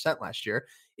 25% last year,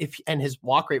 and his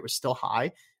walk rate was still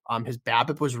high. His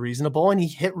BABIP was reasonable, and he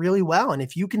hit really well. And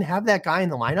if you can have that guy in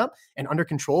the lineup and under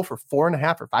control for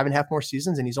 4.5 or 5.5 more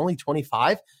seasons, and he's only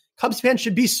 25, Cubs fans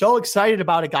should be so excited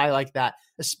about a guy like that,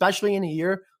 especially in a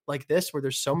year like this where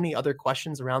there's so many other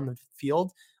questions around the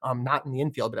field, not in the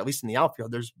infield, but at least in the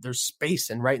outfield. There's space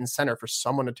in right and center for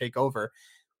someone to take over.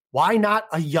 Why not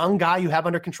a young guy you have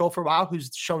under control for a while who's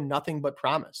shown nothing but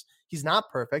promise? He's not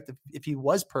perfect. If he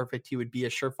was perfect, he would be a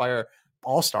surefire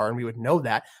all-star, and we would know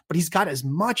that. But he's got as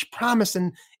much promise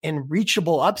and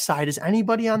reachable upside as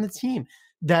anybody on the team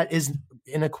that is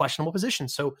in a questionable position.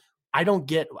 So I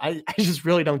just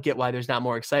really don't get why there's not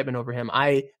more excitement over him.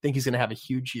 I think he's going to have a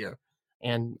huge year,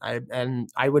 and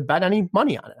I would bet any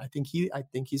money on it. I think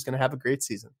he's going to have a great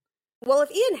season. Well,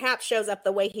 if Ian Happ shows up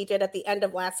the way he did at the end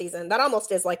of last season, that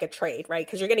almost is like a trade, right?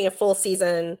 Because you're getting a full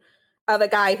season of a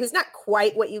guy who's not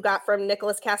quite what you got from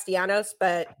Nicholas Castellanos,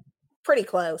 but pretty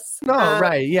close. No,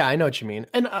 right. Yeah, I know what you mean.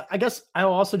 And I guess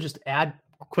I'll also just add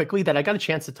quickly that I got a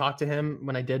chance to talk to him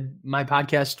when I did my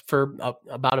podcast for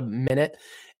about a minute.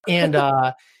 And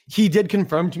he did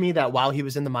confirm to me that while he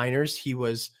was in the minors, he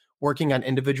was working on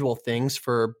individual things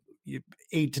for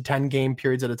 8 to 10 game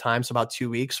periods at a time. So about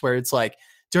 2 weeks, where it's like,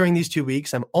 during these 2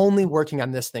 weeks, I'm only working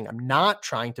on this thing. I'm not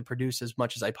trying to produce as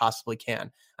much as I possibly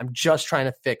can. I'm just trying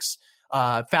to fix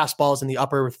fastballs in the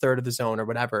upper third of the zone or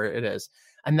whatever it is.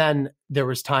 And then there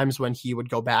was times when he would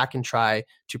go back and try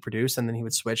to produce, and then he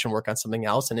would switch and work on something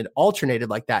else. And it alternated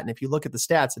like that. And if you look at the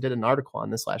stats, I did an article on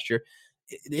this last year.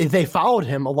 They followed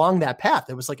him along that path.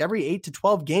 It was like every 8 to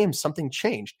 12 games, something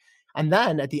changed. And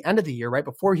then at the end of the year, right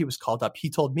before he was called up, he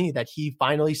told me that he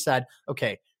finally said,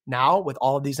 okay, now with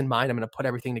all of these in mind, I'm going to put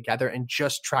everything together and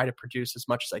just try to produce as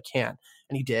much as I can.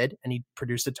 And he did, and he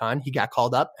produced a ton. He got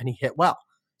called up and he hit well.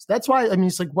 So that's why, I mean,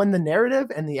 it's like when the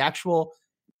narrative and the actual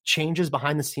changes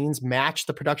behind the scenes match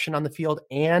the production on the field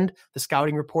and the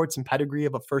scouting reports and pedigree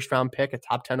of a first round pick, a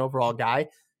top 10 overall guy,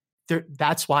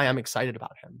 that's why I'm excited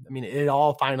about him. I mean, it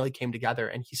all finally came together,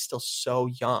 and he's still so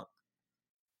young.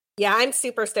 Yeah, I'm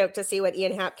super stoked to see what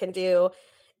Ian Happ can do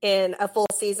in a full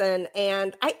season.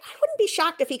 And I wouldn't be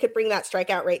shocked if he could bring that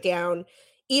strikeout rate down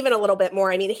even a little bit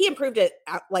more. I mean, he improved it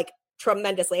like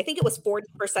tremendously. I think it was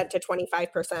 40% to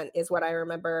 25% is what I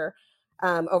remember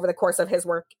over the course of his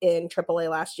work in AAA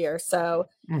last year. So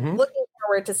looking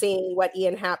forward to seeing what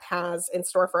Ian Happ has in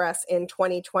store for us in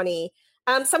 2020.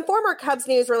 Some former Cubs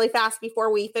news really fast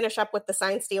before we finish up with the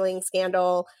sign stealing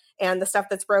scandal and the stuff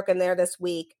that's broken there this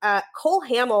week. Cole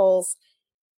Hamels,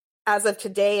 as of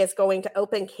today, is going to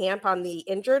open camp on the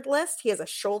injured list. He has a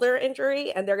shoulder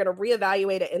injury, and they're going to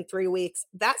reevaluate it in 3 weeks.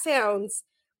 That sounds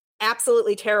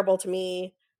absolutely terrible to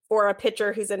me for a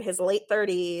pitcher who's in his late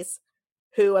 30s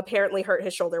who apparently hurt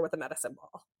his shoulder with a medicine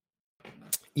ball.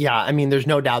 Yeah, I mean, there's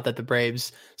no doubt that the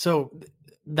Braves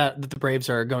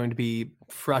are going to be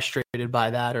frustrated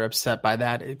by that or upset by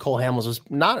that. Cole Hamels was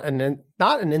not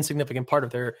an insignificant part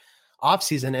of their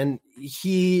offseason, and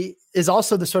he is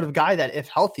also the sort of guy that, if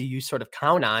healthy, you sort of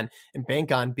count on and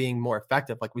bank on being more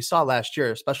effective. Like we saw last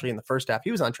year, especially in the first half,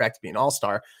 he was on track to be an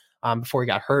all-star before he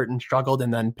got hurt and struggled,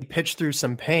 and then pitched through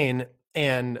some pain.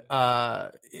 And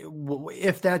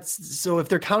if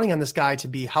they're counting on this guy to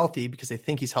be healthy because they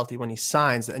think he's healthy when he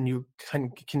signs, and you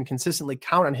can consistently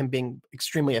count on him being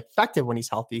extremely effective when he's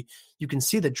healthy, you can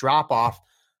see the drop off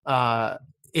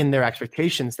in their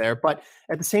expectations there. But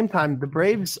at the same time, the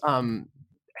Braves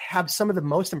have some of the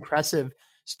most impressive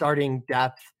starting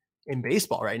depth in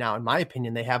baseball right now. In my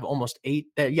opinion, they have almost 8.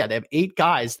 They have 8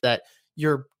 guys that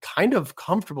you're kind of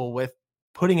comfortable with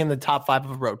putting in the top 5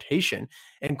 of a rotation.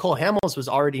 And Cole Hamels was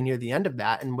already near the end of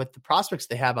that. And with the prospects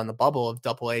they have on the bubble of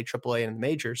AA, AAA, and the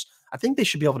majors, I think they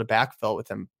should be able to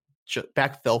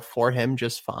backfill for him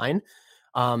just fine.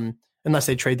 Unless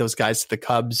they trade those guys to the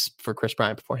Cubs for Chris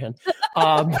Bryant beforehand.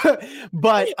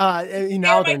 But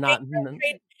now they're not.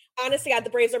 Honestly, the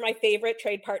Braves are my favorite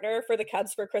trade partner for the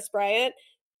Cubs for Chris Bryant.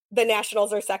 The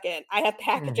Nationals are second. I have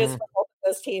packages for both of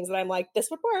those teams, and I'm like,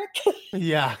 this would work.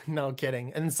 Yeah, no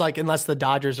kidding. And it's like, unless the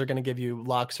Dodgers are going to give you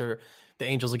Lux or the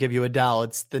Angels will give you Adele,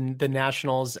 it's the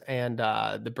Nationals and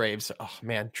the Braves. Oh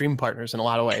man, dream partners in a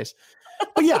lot of ways.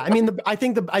 But yeah, I mean, I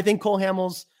think Cole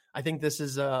Hamels. I think this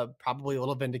is probably a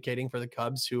little vindicating for the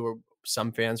Cubs, who are,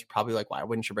 some fans are probably like, why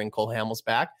wouldn't you bring Cole Hamels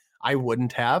back? I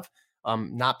wouldn't have.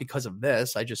 Not because of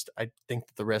this. I think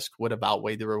that the risk would have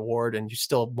outweighed the reward, and you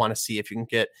still want to see if you can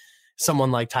get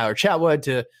someone like Tyler Chatwood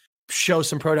to show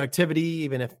some productivity,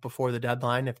 even if before the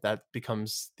deadline, if that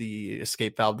becomes the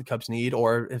escape valve the Cubs need,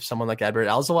 or if someone like Edward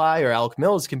Alzolay or Alec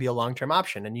Mills can be a long-term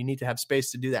option, and you need to have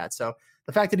space to do that. So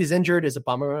the fact that he's injured is a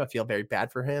bummer. I feel very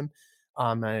bad for him.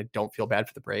 I don't feel bad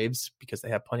for the Braves because they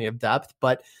have plenty of depth,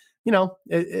 but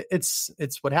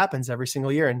it's what happens every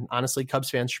single year. And honestly, Cubs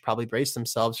fans should probably brace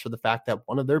themselves for the fact that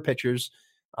one of their pitchers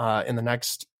in the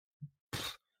next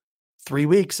 3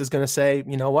 weeks is going to say,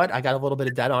 you know what, I got a little bit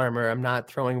of dead arm, or I'm not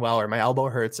throwing well, or my elbow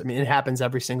hurts. I mean, it happens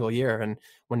every single year. And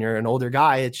when you're an older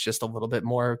guy, it's just a little bit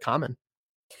more common.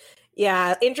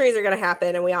 Yeah, injuries are going to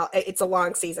happen, and it's a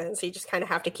long season, so you just kind of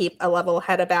have to keep a level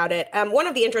head about it. One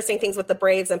of the interesting things with the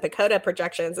Braves and PECOTA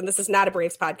projections, and this is not a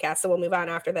Braves podcast, so we'll move on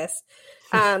after this,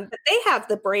 but they have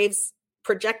the Braves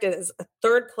projected as a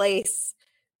third place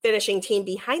finishing team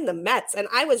behind the Mets, and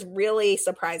I was really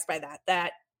surprised by that.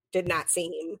 That did not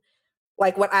seem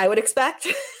like what I would expect.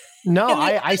 No,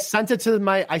 I sent it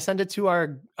to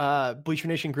our Bleacher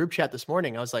Nation group chat this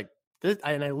morning. I was like,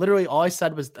 and I literally, all I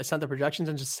said was I sent the projections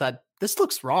and just said, this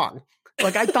looks wrong.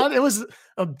 Like, I thought it was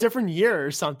a different year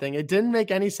or something. It didn't make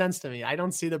any sense to me. I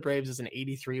don't see the Braves as an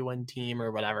 83-win team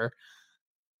or whatever.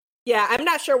 Yeah, I'm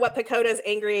not sure what PECOTA is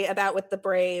angry about with the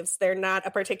Braves. They're not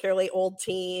a particularly old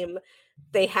team.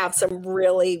 They have some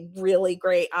really, really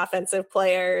great offensive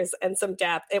players and some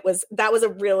depth. That was a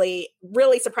really,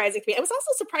 really surprising to me. It was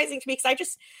also surprising to me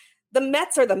because the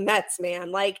Mets are the Mets,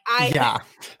 man.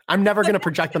 I'm never going to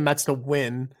project the Mets to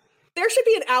win. There should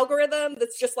be an algorithm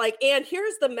that's just like, and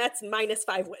here's the Mets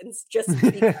 -5 wins. Just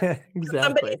exactly.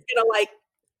 Somebody's going to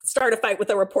start a fight with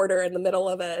a reporter in the middle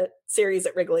of a series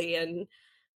at Wrigley, and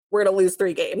we're going to lose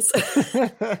 3 games.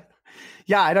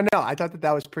 Yeah, I don't know. I thought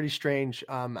that was pretty strange.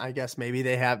 I guess maybe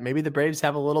the Braves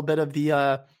have a little bit of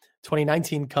the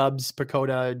 2019 Cubs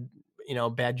PECOTA,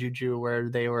 bad juju, where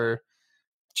they were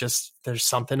just, there's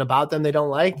something about them they don't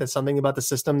like. There's something about the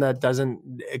system that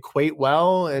doesn't equate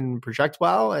well and project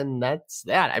well. And that's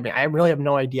that. I mean, I really have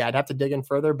no idea. I'd have to dig in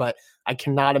further, but I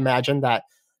cannot imagine that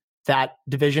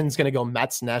division is going to go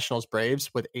Mets, Nationals, Braves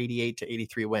with 88 to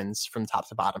 83 wins from top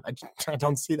to bottom. I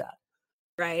don't see that.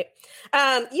 Right.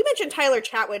 You mentioned Tyler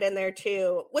Chatwood in there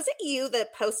too. Was it you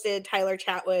that posted Tyler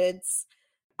Chatwood's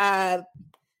StatCast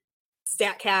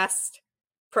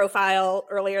profile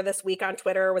earlier this week on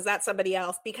Twitter? Or was that somebody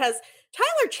else? Because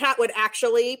Tyler Chatwood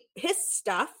actually, his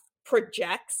stuff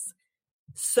projects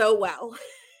so well.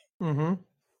 Mm-hmm. And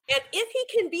if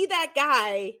he can be that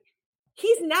guy,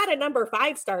 he's not a number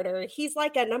 5 starter. He's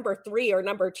like a number 3 or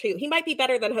number 2. He might be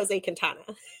better than Jose Quintana.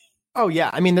 Oh yeah.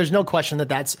 I mean, there's no question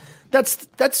that's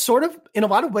sort of, in a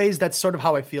lot of ways, that's sort of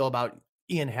how I feel about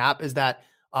Ian Happ, is that,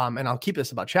 and I'll keep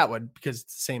this about Chatwood because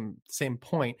it's the same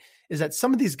point, is that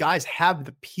some of these guys have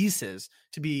the pieces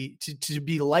to be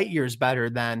light years better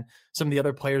than some of the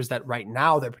other players that right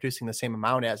now they're producing the same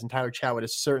amount as. And Tyler Chatwood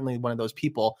is certainly one of those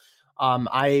people.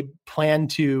 I plan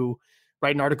to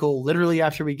write an article literally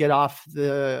after we get off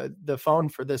the phone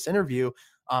for this interview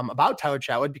about Tyler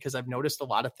Chatwood, because I've noticed a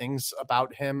lot of things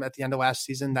about him at the end of last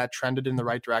season that trended in the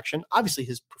right direction. Obviously,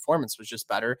 his performance was just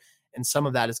better, and some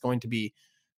of that is going to be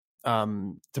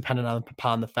dependent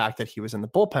upon the fact that he was in the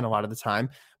bullpen a lot of the time.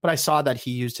 But I saw that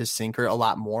he used his sinker a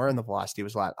lot more, and the velocity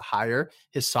was a lot higher.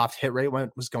 His soft hit rate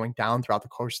was going down throughout the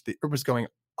course of was going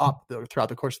up throughout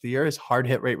the course of the year. His hard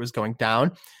hit rate was going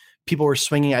down. People were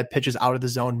swinging at pitches out of the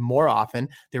zone more often.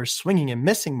 They were swinging and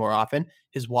missing more often.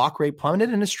 His walk rate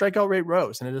plummeted and his strikeout rate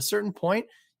rose. And at a certain point,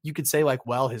 you could say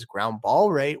his ground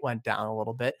ball rate went down a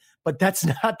little bit, but that's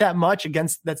not that much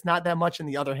in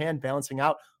the other hand, balancing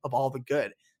out of all the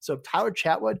good. So if Tyler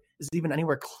Chatwood is even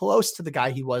anywhere close to the guy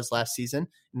he was last season,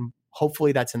 and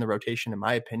hopefully that's in the rotation, in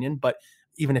my opinion, but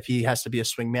even if he has to be a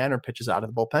swingman or pitches out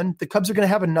of the bullpen, the Cubs are going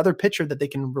to have another pitcher that they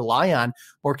can rely on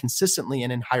more consistently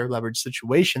and in higher leverage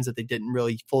situations that they didn't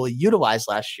really fully utilize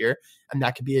last year. And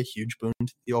that could be a huge boon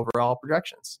to the overall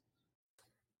projections.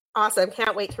 Awesome.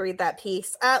 Can't wait to read that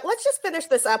piece. Let's just finish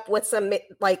this up with some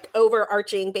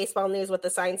overarching baseball news with the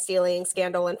sign stealing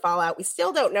scandal and fallout. We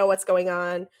still don't know what's going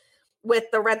on with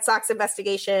the Red Sox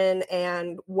investigation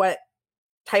and what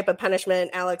type of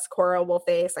punishment Alex Cora will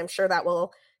face. I'm sure that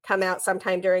will come out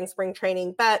sometime during spring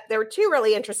training. But there were 2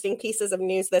 really interesting pieces of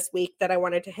news this week that I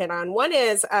wanted to hit on. One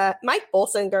is Mike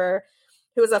Bolsinger,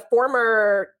 who is a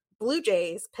former Blue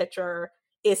Jays pitcher,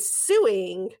 is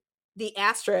suing the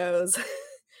Astros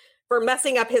for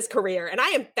messing up his career. And I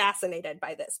am fascinated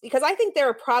by this because I think there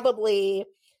are probably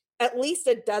at least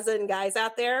a dozen guys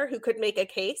out there who could make a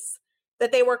case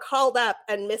that they were called up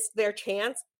and missed their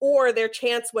chance, or their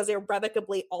chance was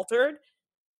irrevocably altered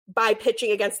by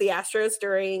pitching against the Astros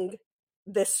during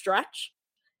this stretch.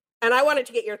 And I wanted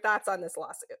to get your thoughts on this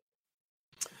lawsuit.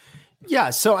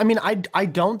 Yeah. So, I mean, I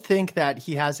don't think that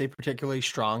he has a particularly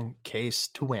strong case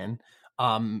to win,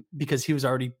 because he was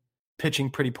already pitching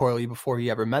pretty poorly before he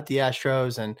ever met the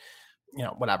Astros, and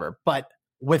whatever. But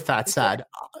with that said,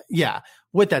 yeah,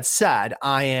 with that said,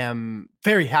 I am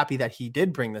very happy that he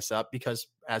did bring this up, because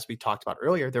as we talked about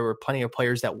earlier, there were plenty of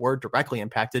players that were directly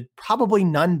impacted, probably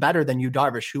none better than Yu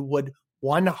Darvish, who would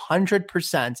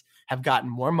 100% have gotten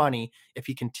more money if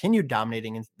he continued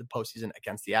dominating in the postseason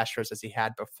against the Astros as he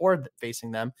had before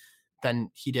facing them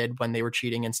than he did when they were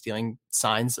cheating and stealing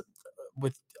signs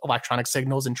with electronic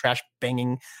signals and trash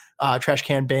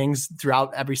can bangs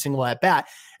throughout every single at bat.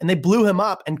 And they blew him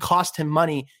up and cost him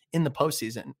money in the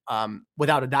postseason,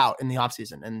 without a doubt, in the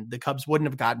offseason. And the Cubs wouldn't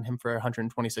have gotten him for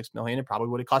 $126 million. It probably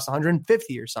would have cost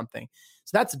 150 or something.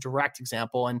 So that's a direct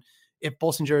example. And if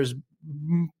Bolsinger is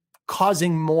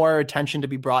causing more attention to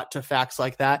be brought to facts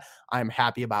like that, I'm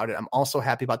happy about it. I'm also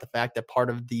happy about the fact that part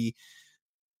of the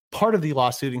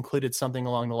lawsuit included something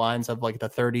along the lines of like the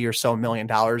 $30 or so million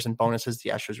in bonuses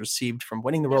the Astros received from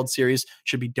winning the World Series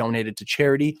should be donated to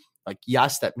charity. Like,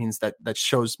 yes, that means that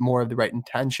shows more of the right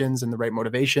intentions and the right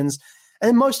motivations.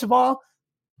 And most of all,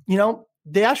 the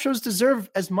Astros deserve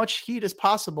as much heat as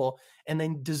possible, and they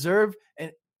deserve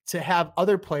to have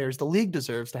other players. The league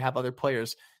deserves to have other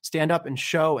players stand up and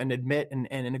show and admit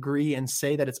and agree and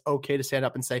say that it's okay to stand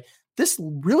up and say, this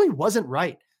really wasn't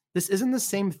right. This isn't the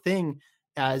same thing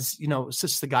as, it's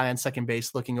just the guy on second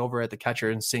base looking over at the catcher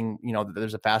and seeing, that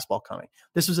there's a fastball coming.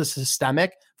 This was a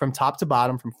systemic from top to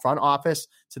bottom, from front office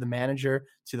to the manager,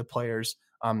 to the players,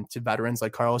 to veterans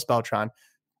like Carlos Beltran,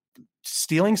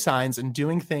 stealing signs and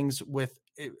doing things with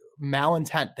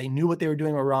malintent. They knew what they were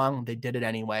doing were wrong. They did it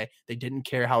anyway. They didn't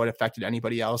care how it affected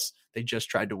anybody else. They just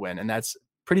tried to win. And that's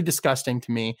pretty disgusting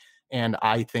to me. And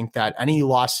I think that any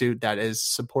lawsuit that is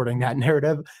supporting that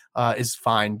narrative is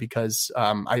fine, because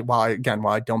while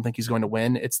I don't think he's going to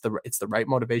win, it's the right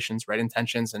motivations, right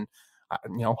intentions, and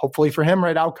hopefully for him,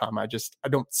 right outcome. I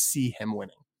don't see him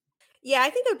winning. Yeah,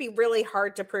 I think it would be really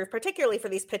hard to prove, particularly for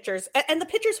these pitchers. And the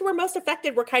pitchers who were most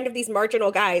affected were kind of these marginal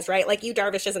guys, right? Like Yu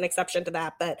Darvish is an exception to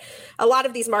that, but a lot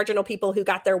of these marginal people who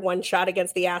got their one shot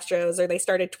against the Astros, or they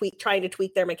started trying to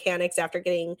tweak their mechanics after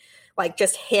getting like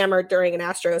just hammered during an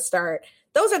Astros start.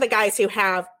 Those are the guys who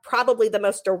have probably the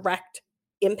most direct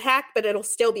impact, but it'll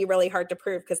still be really hard to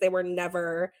prove because they were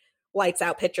never lights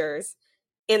out pitchers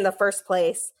in the first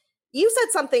place. You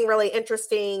said something really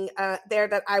interesting there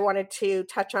that I wanted to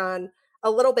touch on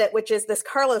a little bit, which is this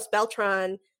Carlos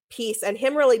Beltran piece and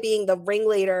him really being the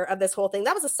ringleader of this whole thing.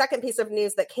 That was the second piece of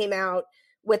news that came out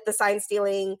with the sign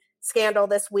stealing scandal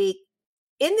this week.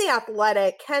 In The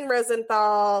Athletic, Ken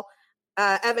Rosenthal,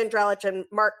 Evan Drellich, and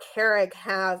Mark Carrig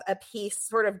have a piece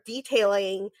sort of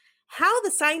detailing how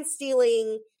the sign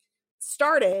stealing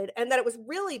started, and that it was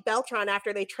really Beltran,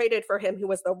 after they traded for him, who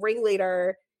was the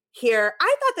ringleader here.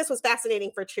 I thought this was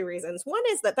fascinating for two reasons. One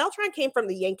is that Beltran came from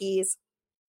the Yankees.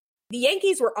 The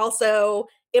Yankees were also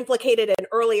implicated in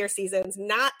earlier seasons,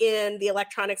 not in the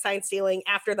electronic sign stealing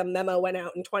after the memo went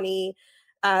out in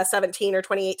 2017 or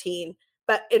 2018.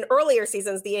 But in earlier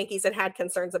seasons, the Yankees had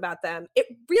concerns about them. It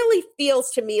really feels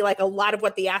to me like a lot of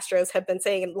what the Astros have been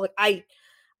saying, and look, I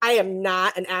am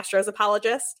not an Astros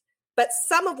apologist, but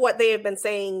some of what they have been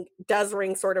saying does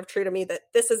ring sort of true to me, that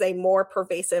this is a more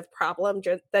pervasive problem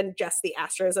than just the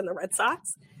Astros and the Red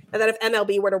Sox. And that if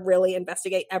MLB were to really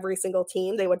investigate every single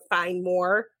team, they would find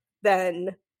more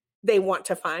than they want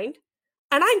to find.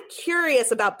 And I'm curious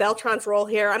about Beltran's role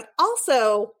here. I'm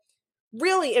also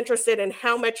really interested in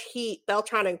how much heat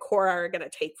Beltran and Cora are going to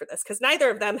take for this, because neither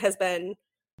of them has been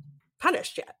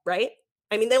punished yet, right?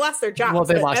 I mean, they lost their jobs. Well,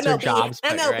 they lost their jobs.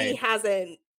 MLB right.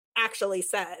 hasn't actually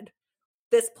said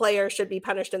this player should be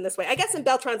punished in this way. I guess in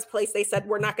Beltran's place, they said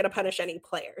we're not going to punish any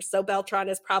players. So Beltran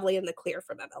is probably in the clear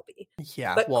from MLB.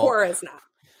 Yeah, but Cora is not.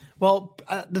 Well,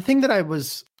 the thing that I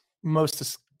was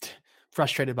most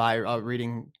frustrated by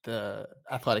reading the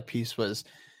Athletic piece was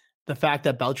the fact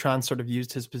that Beltran sort of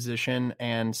used his position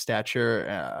and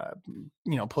stature,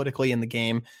 politically in the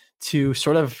game to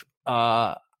sort of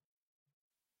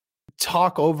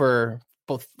talk over,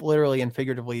 both literally and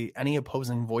figuratively, any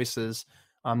opposing voices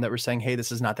that were saying, hey,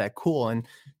 this is not that cool. And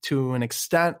to an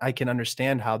extent, I can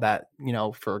understand how that,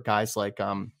 for guys like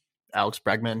Alex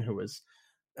Bregman, who was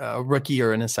a rookie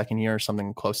or in his second year or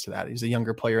something close to that, he's a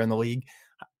younger player in the league,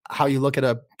 how you look at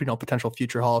a potential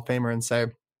future Hall of Famer and say,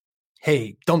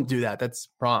 hey, don't do that. That's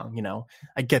wrong.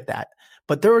 I get that.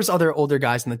 But there was other older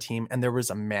guys in the team, and there was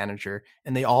a manager,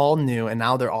 and they all knew. And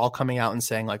now they're all coming out and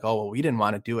saying like, oh, well, we didn't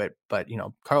want to do it. But,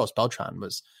 Carlos Beltran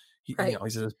was Right.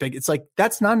 He's this big. It's like,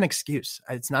 that's not an excuse.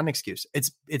 It's not an excuse.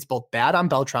 It's both bad on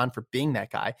Beltran for being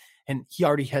that guy, and he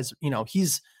already has.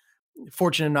 He's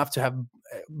fortunate enough to have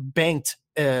banked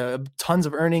tons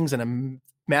of earnings and a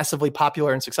massively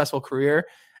popular and successful career.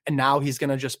 And now he's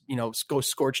going to just, go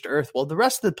scorched earth. Well, the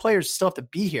rest of the players still have to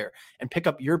be here and pick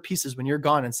up your pieces when you're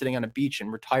gone and sitting on a beach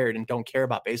and retired and don't care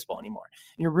about baseball anymore.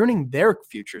 And you're ruining their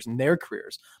futures and their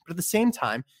careers. But at the same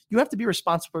time, you have to be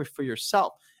responsible for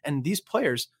yourself. And these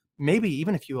players, maybe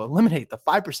even if you eliminate the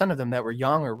 5% of them that were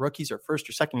young or rookies or first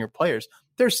or second year players,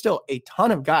 there's still a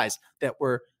ton of guys that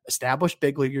were established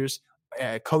big leaguers,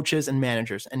 coaches and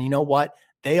managers. And you know what?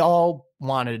 They all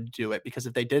wanted to do it, because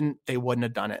if they didn't, they wouldn't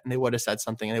have done it, and they would have said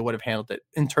something, and they would have handled it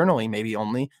internally, maybe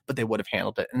only, but they would have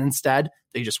handled it. And instead,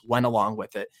 they just went along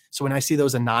with it. So when I see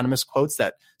those anonymous quotes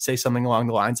that say something along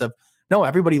the lines of, no,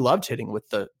 everybody loved hitting with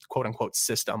the quote unquote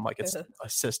system, like it's a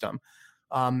system,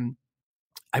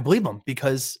 I believe them,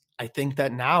 because I think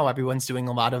that now everyone's doing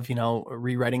a lot of,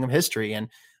 rewriting of history, and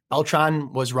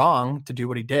Beltran was wrong to do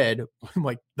what he did,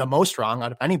 like the most wrong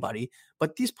out of anybody,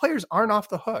 but these players aren't off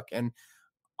the hook. And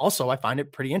also, I find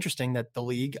it pretty interesting that the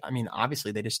league,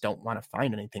 obviously they just don't want to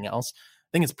find anything else. I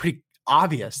think it's pretty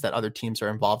obvious that other teams are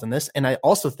involved in this. And I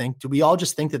also think, do we all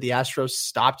just think that the Astros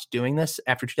stopped doing this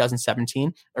after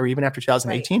 2017 or even after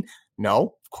 2018? Right.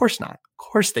 No, of course not. Of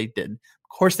course they did.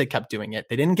 Of course they kept doing it.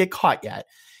 They didn't get caught yet.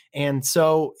 And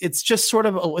so it's just sort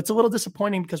of, it's a little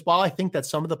disappointing, because while I think that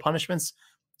some of the punishments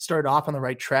started off on the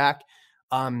right track,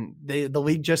 the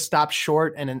league just stopped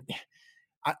short. And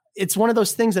it's one of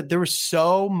those things that there was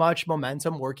so much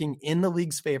momentum working in the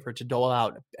league's favor to dole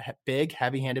out big,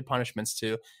 heavy-handed punishments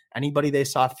to anybody they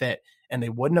saw fit, and they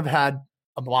wouldn't have had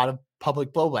a lot of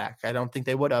public blowback. I don't think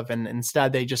they would have, and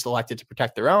instead they just elected to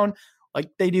protect their own, like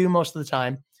they do most of the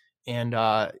time. And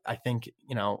I think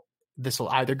this will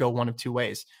either go one of two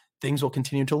ways. Things will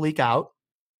continue to leak out,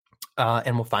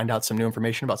 and we'll find out some new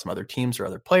information about some other teams or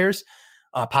other players,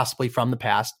 possibly from the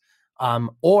past.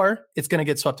 Or it's going to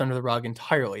get swept under the rug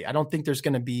entirely. I don't think there's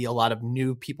going to be a lot of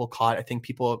new people caught. I think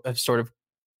people have sort of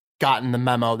gotten the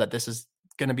memo that this is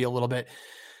going to be a little bit,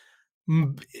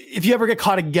 if you ever get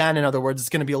caught again, in other words, it's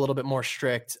going to be a little bit more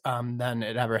strict than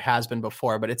it ever has been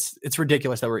before. But it's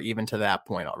ridiculous that we're even to that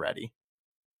point already.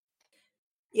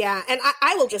 Yeah. And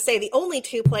I will just say the only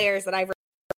two players that I've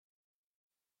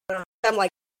I'm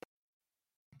like,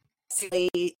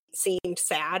 seemed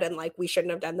sad and like we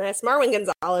shouldn't have done this. Marwin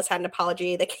Gonzalez had an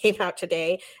apology that came out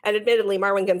today, and admittedly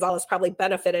Marwin Gonzalez probably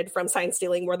benefited from sign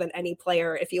stealing more than any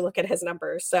player if you look at his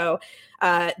numbers, so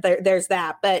there's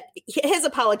that, but his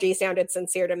apology sounded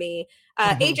sincere to me.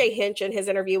 AJ Hinch in his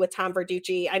interview with Tom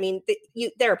Verducci,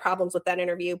 there are problems with that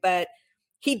interview, but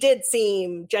he did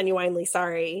seem genuinely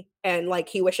sorry and like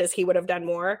he wishes he would have done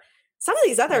more. Some of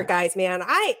these other guys, man,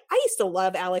 I used to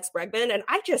love Alex Bregman, and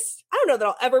I don't know that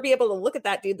I'll ever be able to look at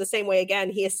that dude the same way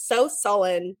again. He is so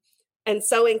sullen and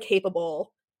so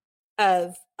incapable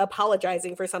of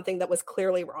apologizing for something that was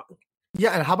clearly wrong.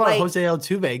 Yeah, and how about Jose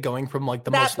Altuve going from like the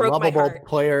most lovable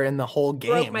player in the whole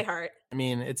game? Broke my heart.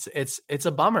 It's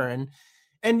a bummer, and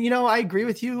I agree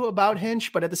with you about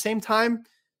Hinch, but at the same time,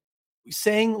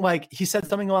 saying like he said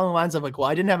something along the lines of like, well,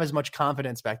 I didn't have as much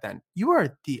confidence back then. You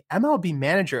are the MLB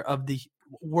manager of the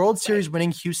World Series winning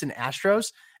Houston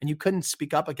Astros, and you couldn't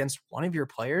speak up against one of your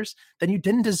players, then you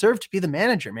didn't deserve to be the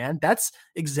manager, man. That's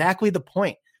exactly the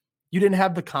point. You didn't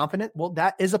have the confidence. Well,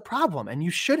 that is a problem, and you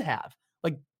should have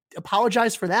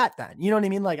apologize for that then. You know what I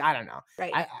mean? Like, I don't know.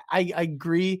 Right. I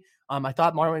agree. I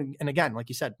thought Marwin, and again, like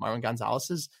you said, Marwin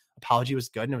Gonzalez's apology was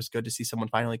good, and it was good to see someone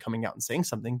finally coming out and saying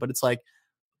something, but it's like,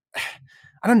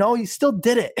 I don't know. He still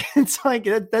did it. It's like,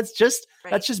 that's just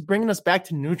bringing us back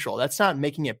to neutral. That's not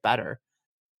making it better.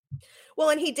 Well,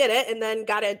 and he did it and then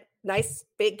got a nice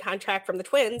big contract from the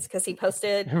Twins because he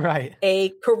posted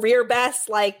a career best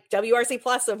WRC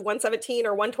plus of 117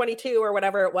 or 122 or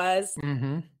whatever it was.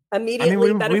 Mm-hmm. Immediately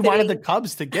we wanted the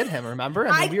Cubs to get him, remember?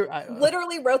 I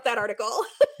literally wrote that article.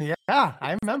 Yeah,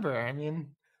 I remember.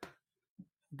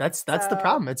 That's the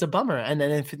problem. It's a bummer. And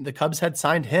then if the Cubs had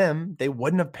signed him, they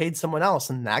wouldn't have paid someone else,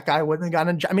 and that guy wouldn't have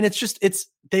gotten a job.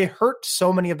 They hurt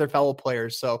so many of their fellow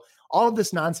players. So all of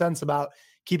this nonsense about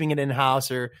keeping it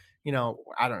in-house or, I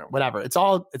don't know, whatever. It's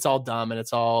all dumb and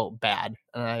it's all bad.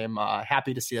 And I am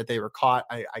happy to see that they were caught.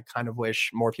 I kind of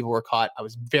wish more people were caught. I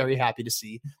was very happy to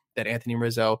see that Anthony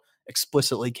Rizzo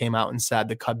explicitly came out and said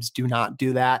the Cubs do not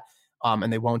do that.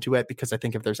 And they won't do it, because I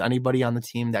think if there's anybody on the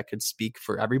team that could speak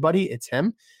for everybody, it's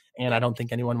him. And I don't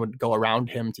think anyone would go around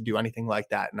him to do anything like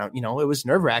that. Now, it was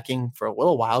nerve-wracking for a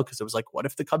little while because it was like, what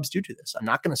if the Cubs do this? I'm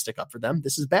not going to stick up for them.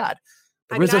 This is bad.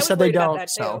 But Rizzo said they don't.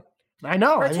 So I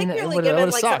know. Particularly it given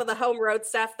would've like some sucked. of the home road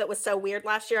stuff that was so weird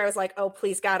last year. I was like, oh,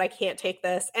 please God, I can't take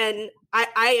this. And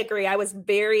I agree. I was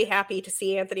very happy to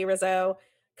see Anthony Rizzo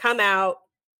come out,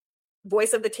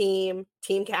 voice of the team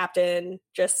captain,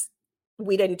 just,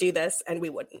 we didn't do this and we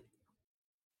wouldn't.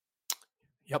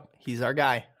 Yep. He's our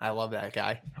guy. I love that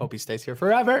guy. Hope he stays here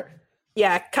forever.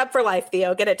 Yeah, Cub for life,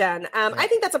 Theo. Get it done. I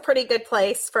think that's a pretty good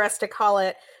place for us to call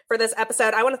it for this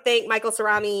episode. I want to thank Michael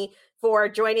Cerami for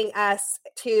joining us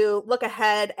to look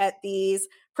ahead at these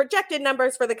projected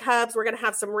numbers for the Cubs. We're going to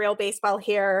have some real baseball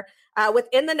here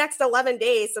within the next 11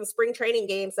 days, some spring training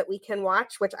games that we can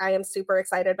watch, which I am super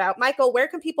excited about. Michael, where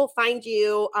can people find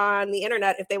you on the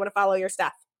internet if they want to follow your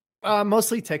stuff?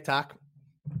 Mostly TikTok.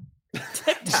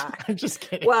 TikTok. I'm just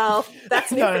kidding. Well,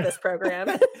 that's new for this program.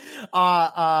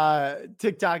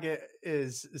 TikTok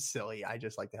is silly. I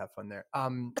just like to have fun there.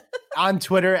 On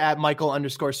Twitter at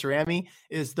Michael_Cerami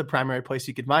is the primary place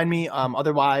you could find me.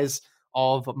 Otherwise,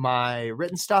 all of my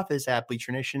written stuff is at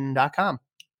bleachernation.com.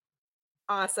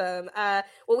 Awesome.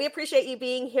 Well, we appreciate you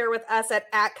being here with us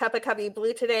at Cup of Cubby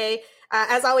Blue today.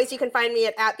 As always, you can find me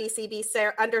at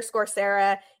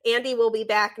BCB_Sarah. Andy will be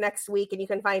back next week, and you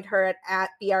can find her at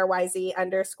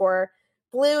BRYZ_Blue.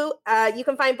 You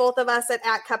can find both of us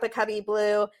at Cup of Cubby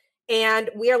Blue. And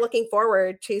we are looking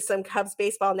forward to some Cubs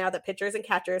baseball now that pitchers and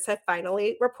catchers have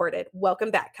finally reported.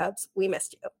 Welcome back, Cubs. We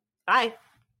missed you. Bye.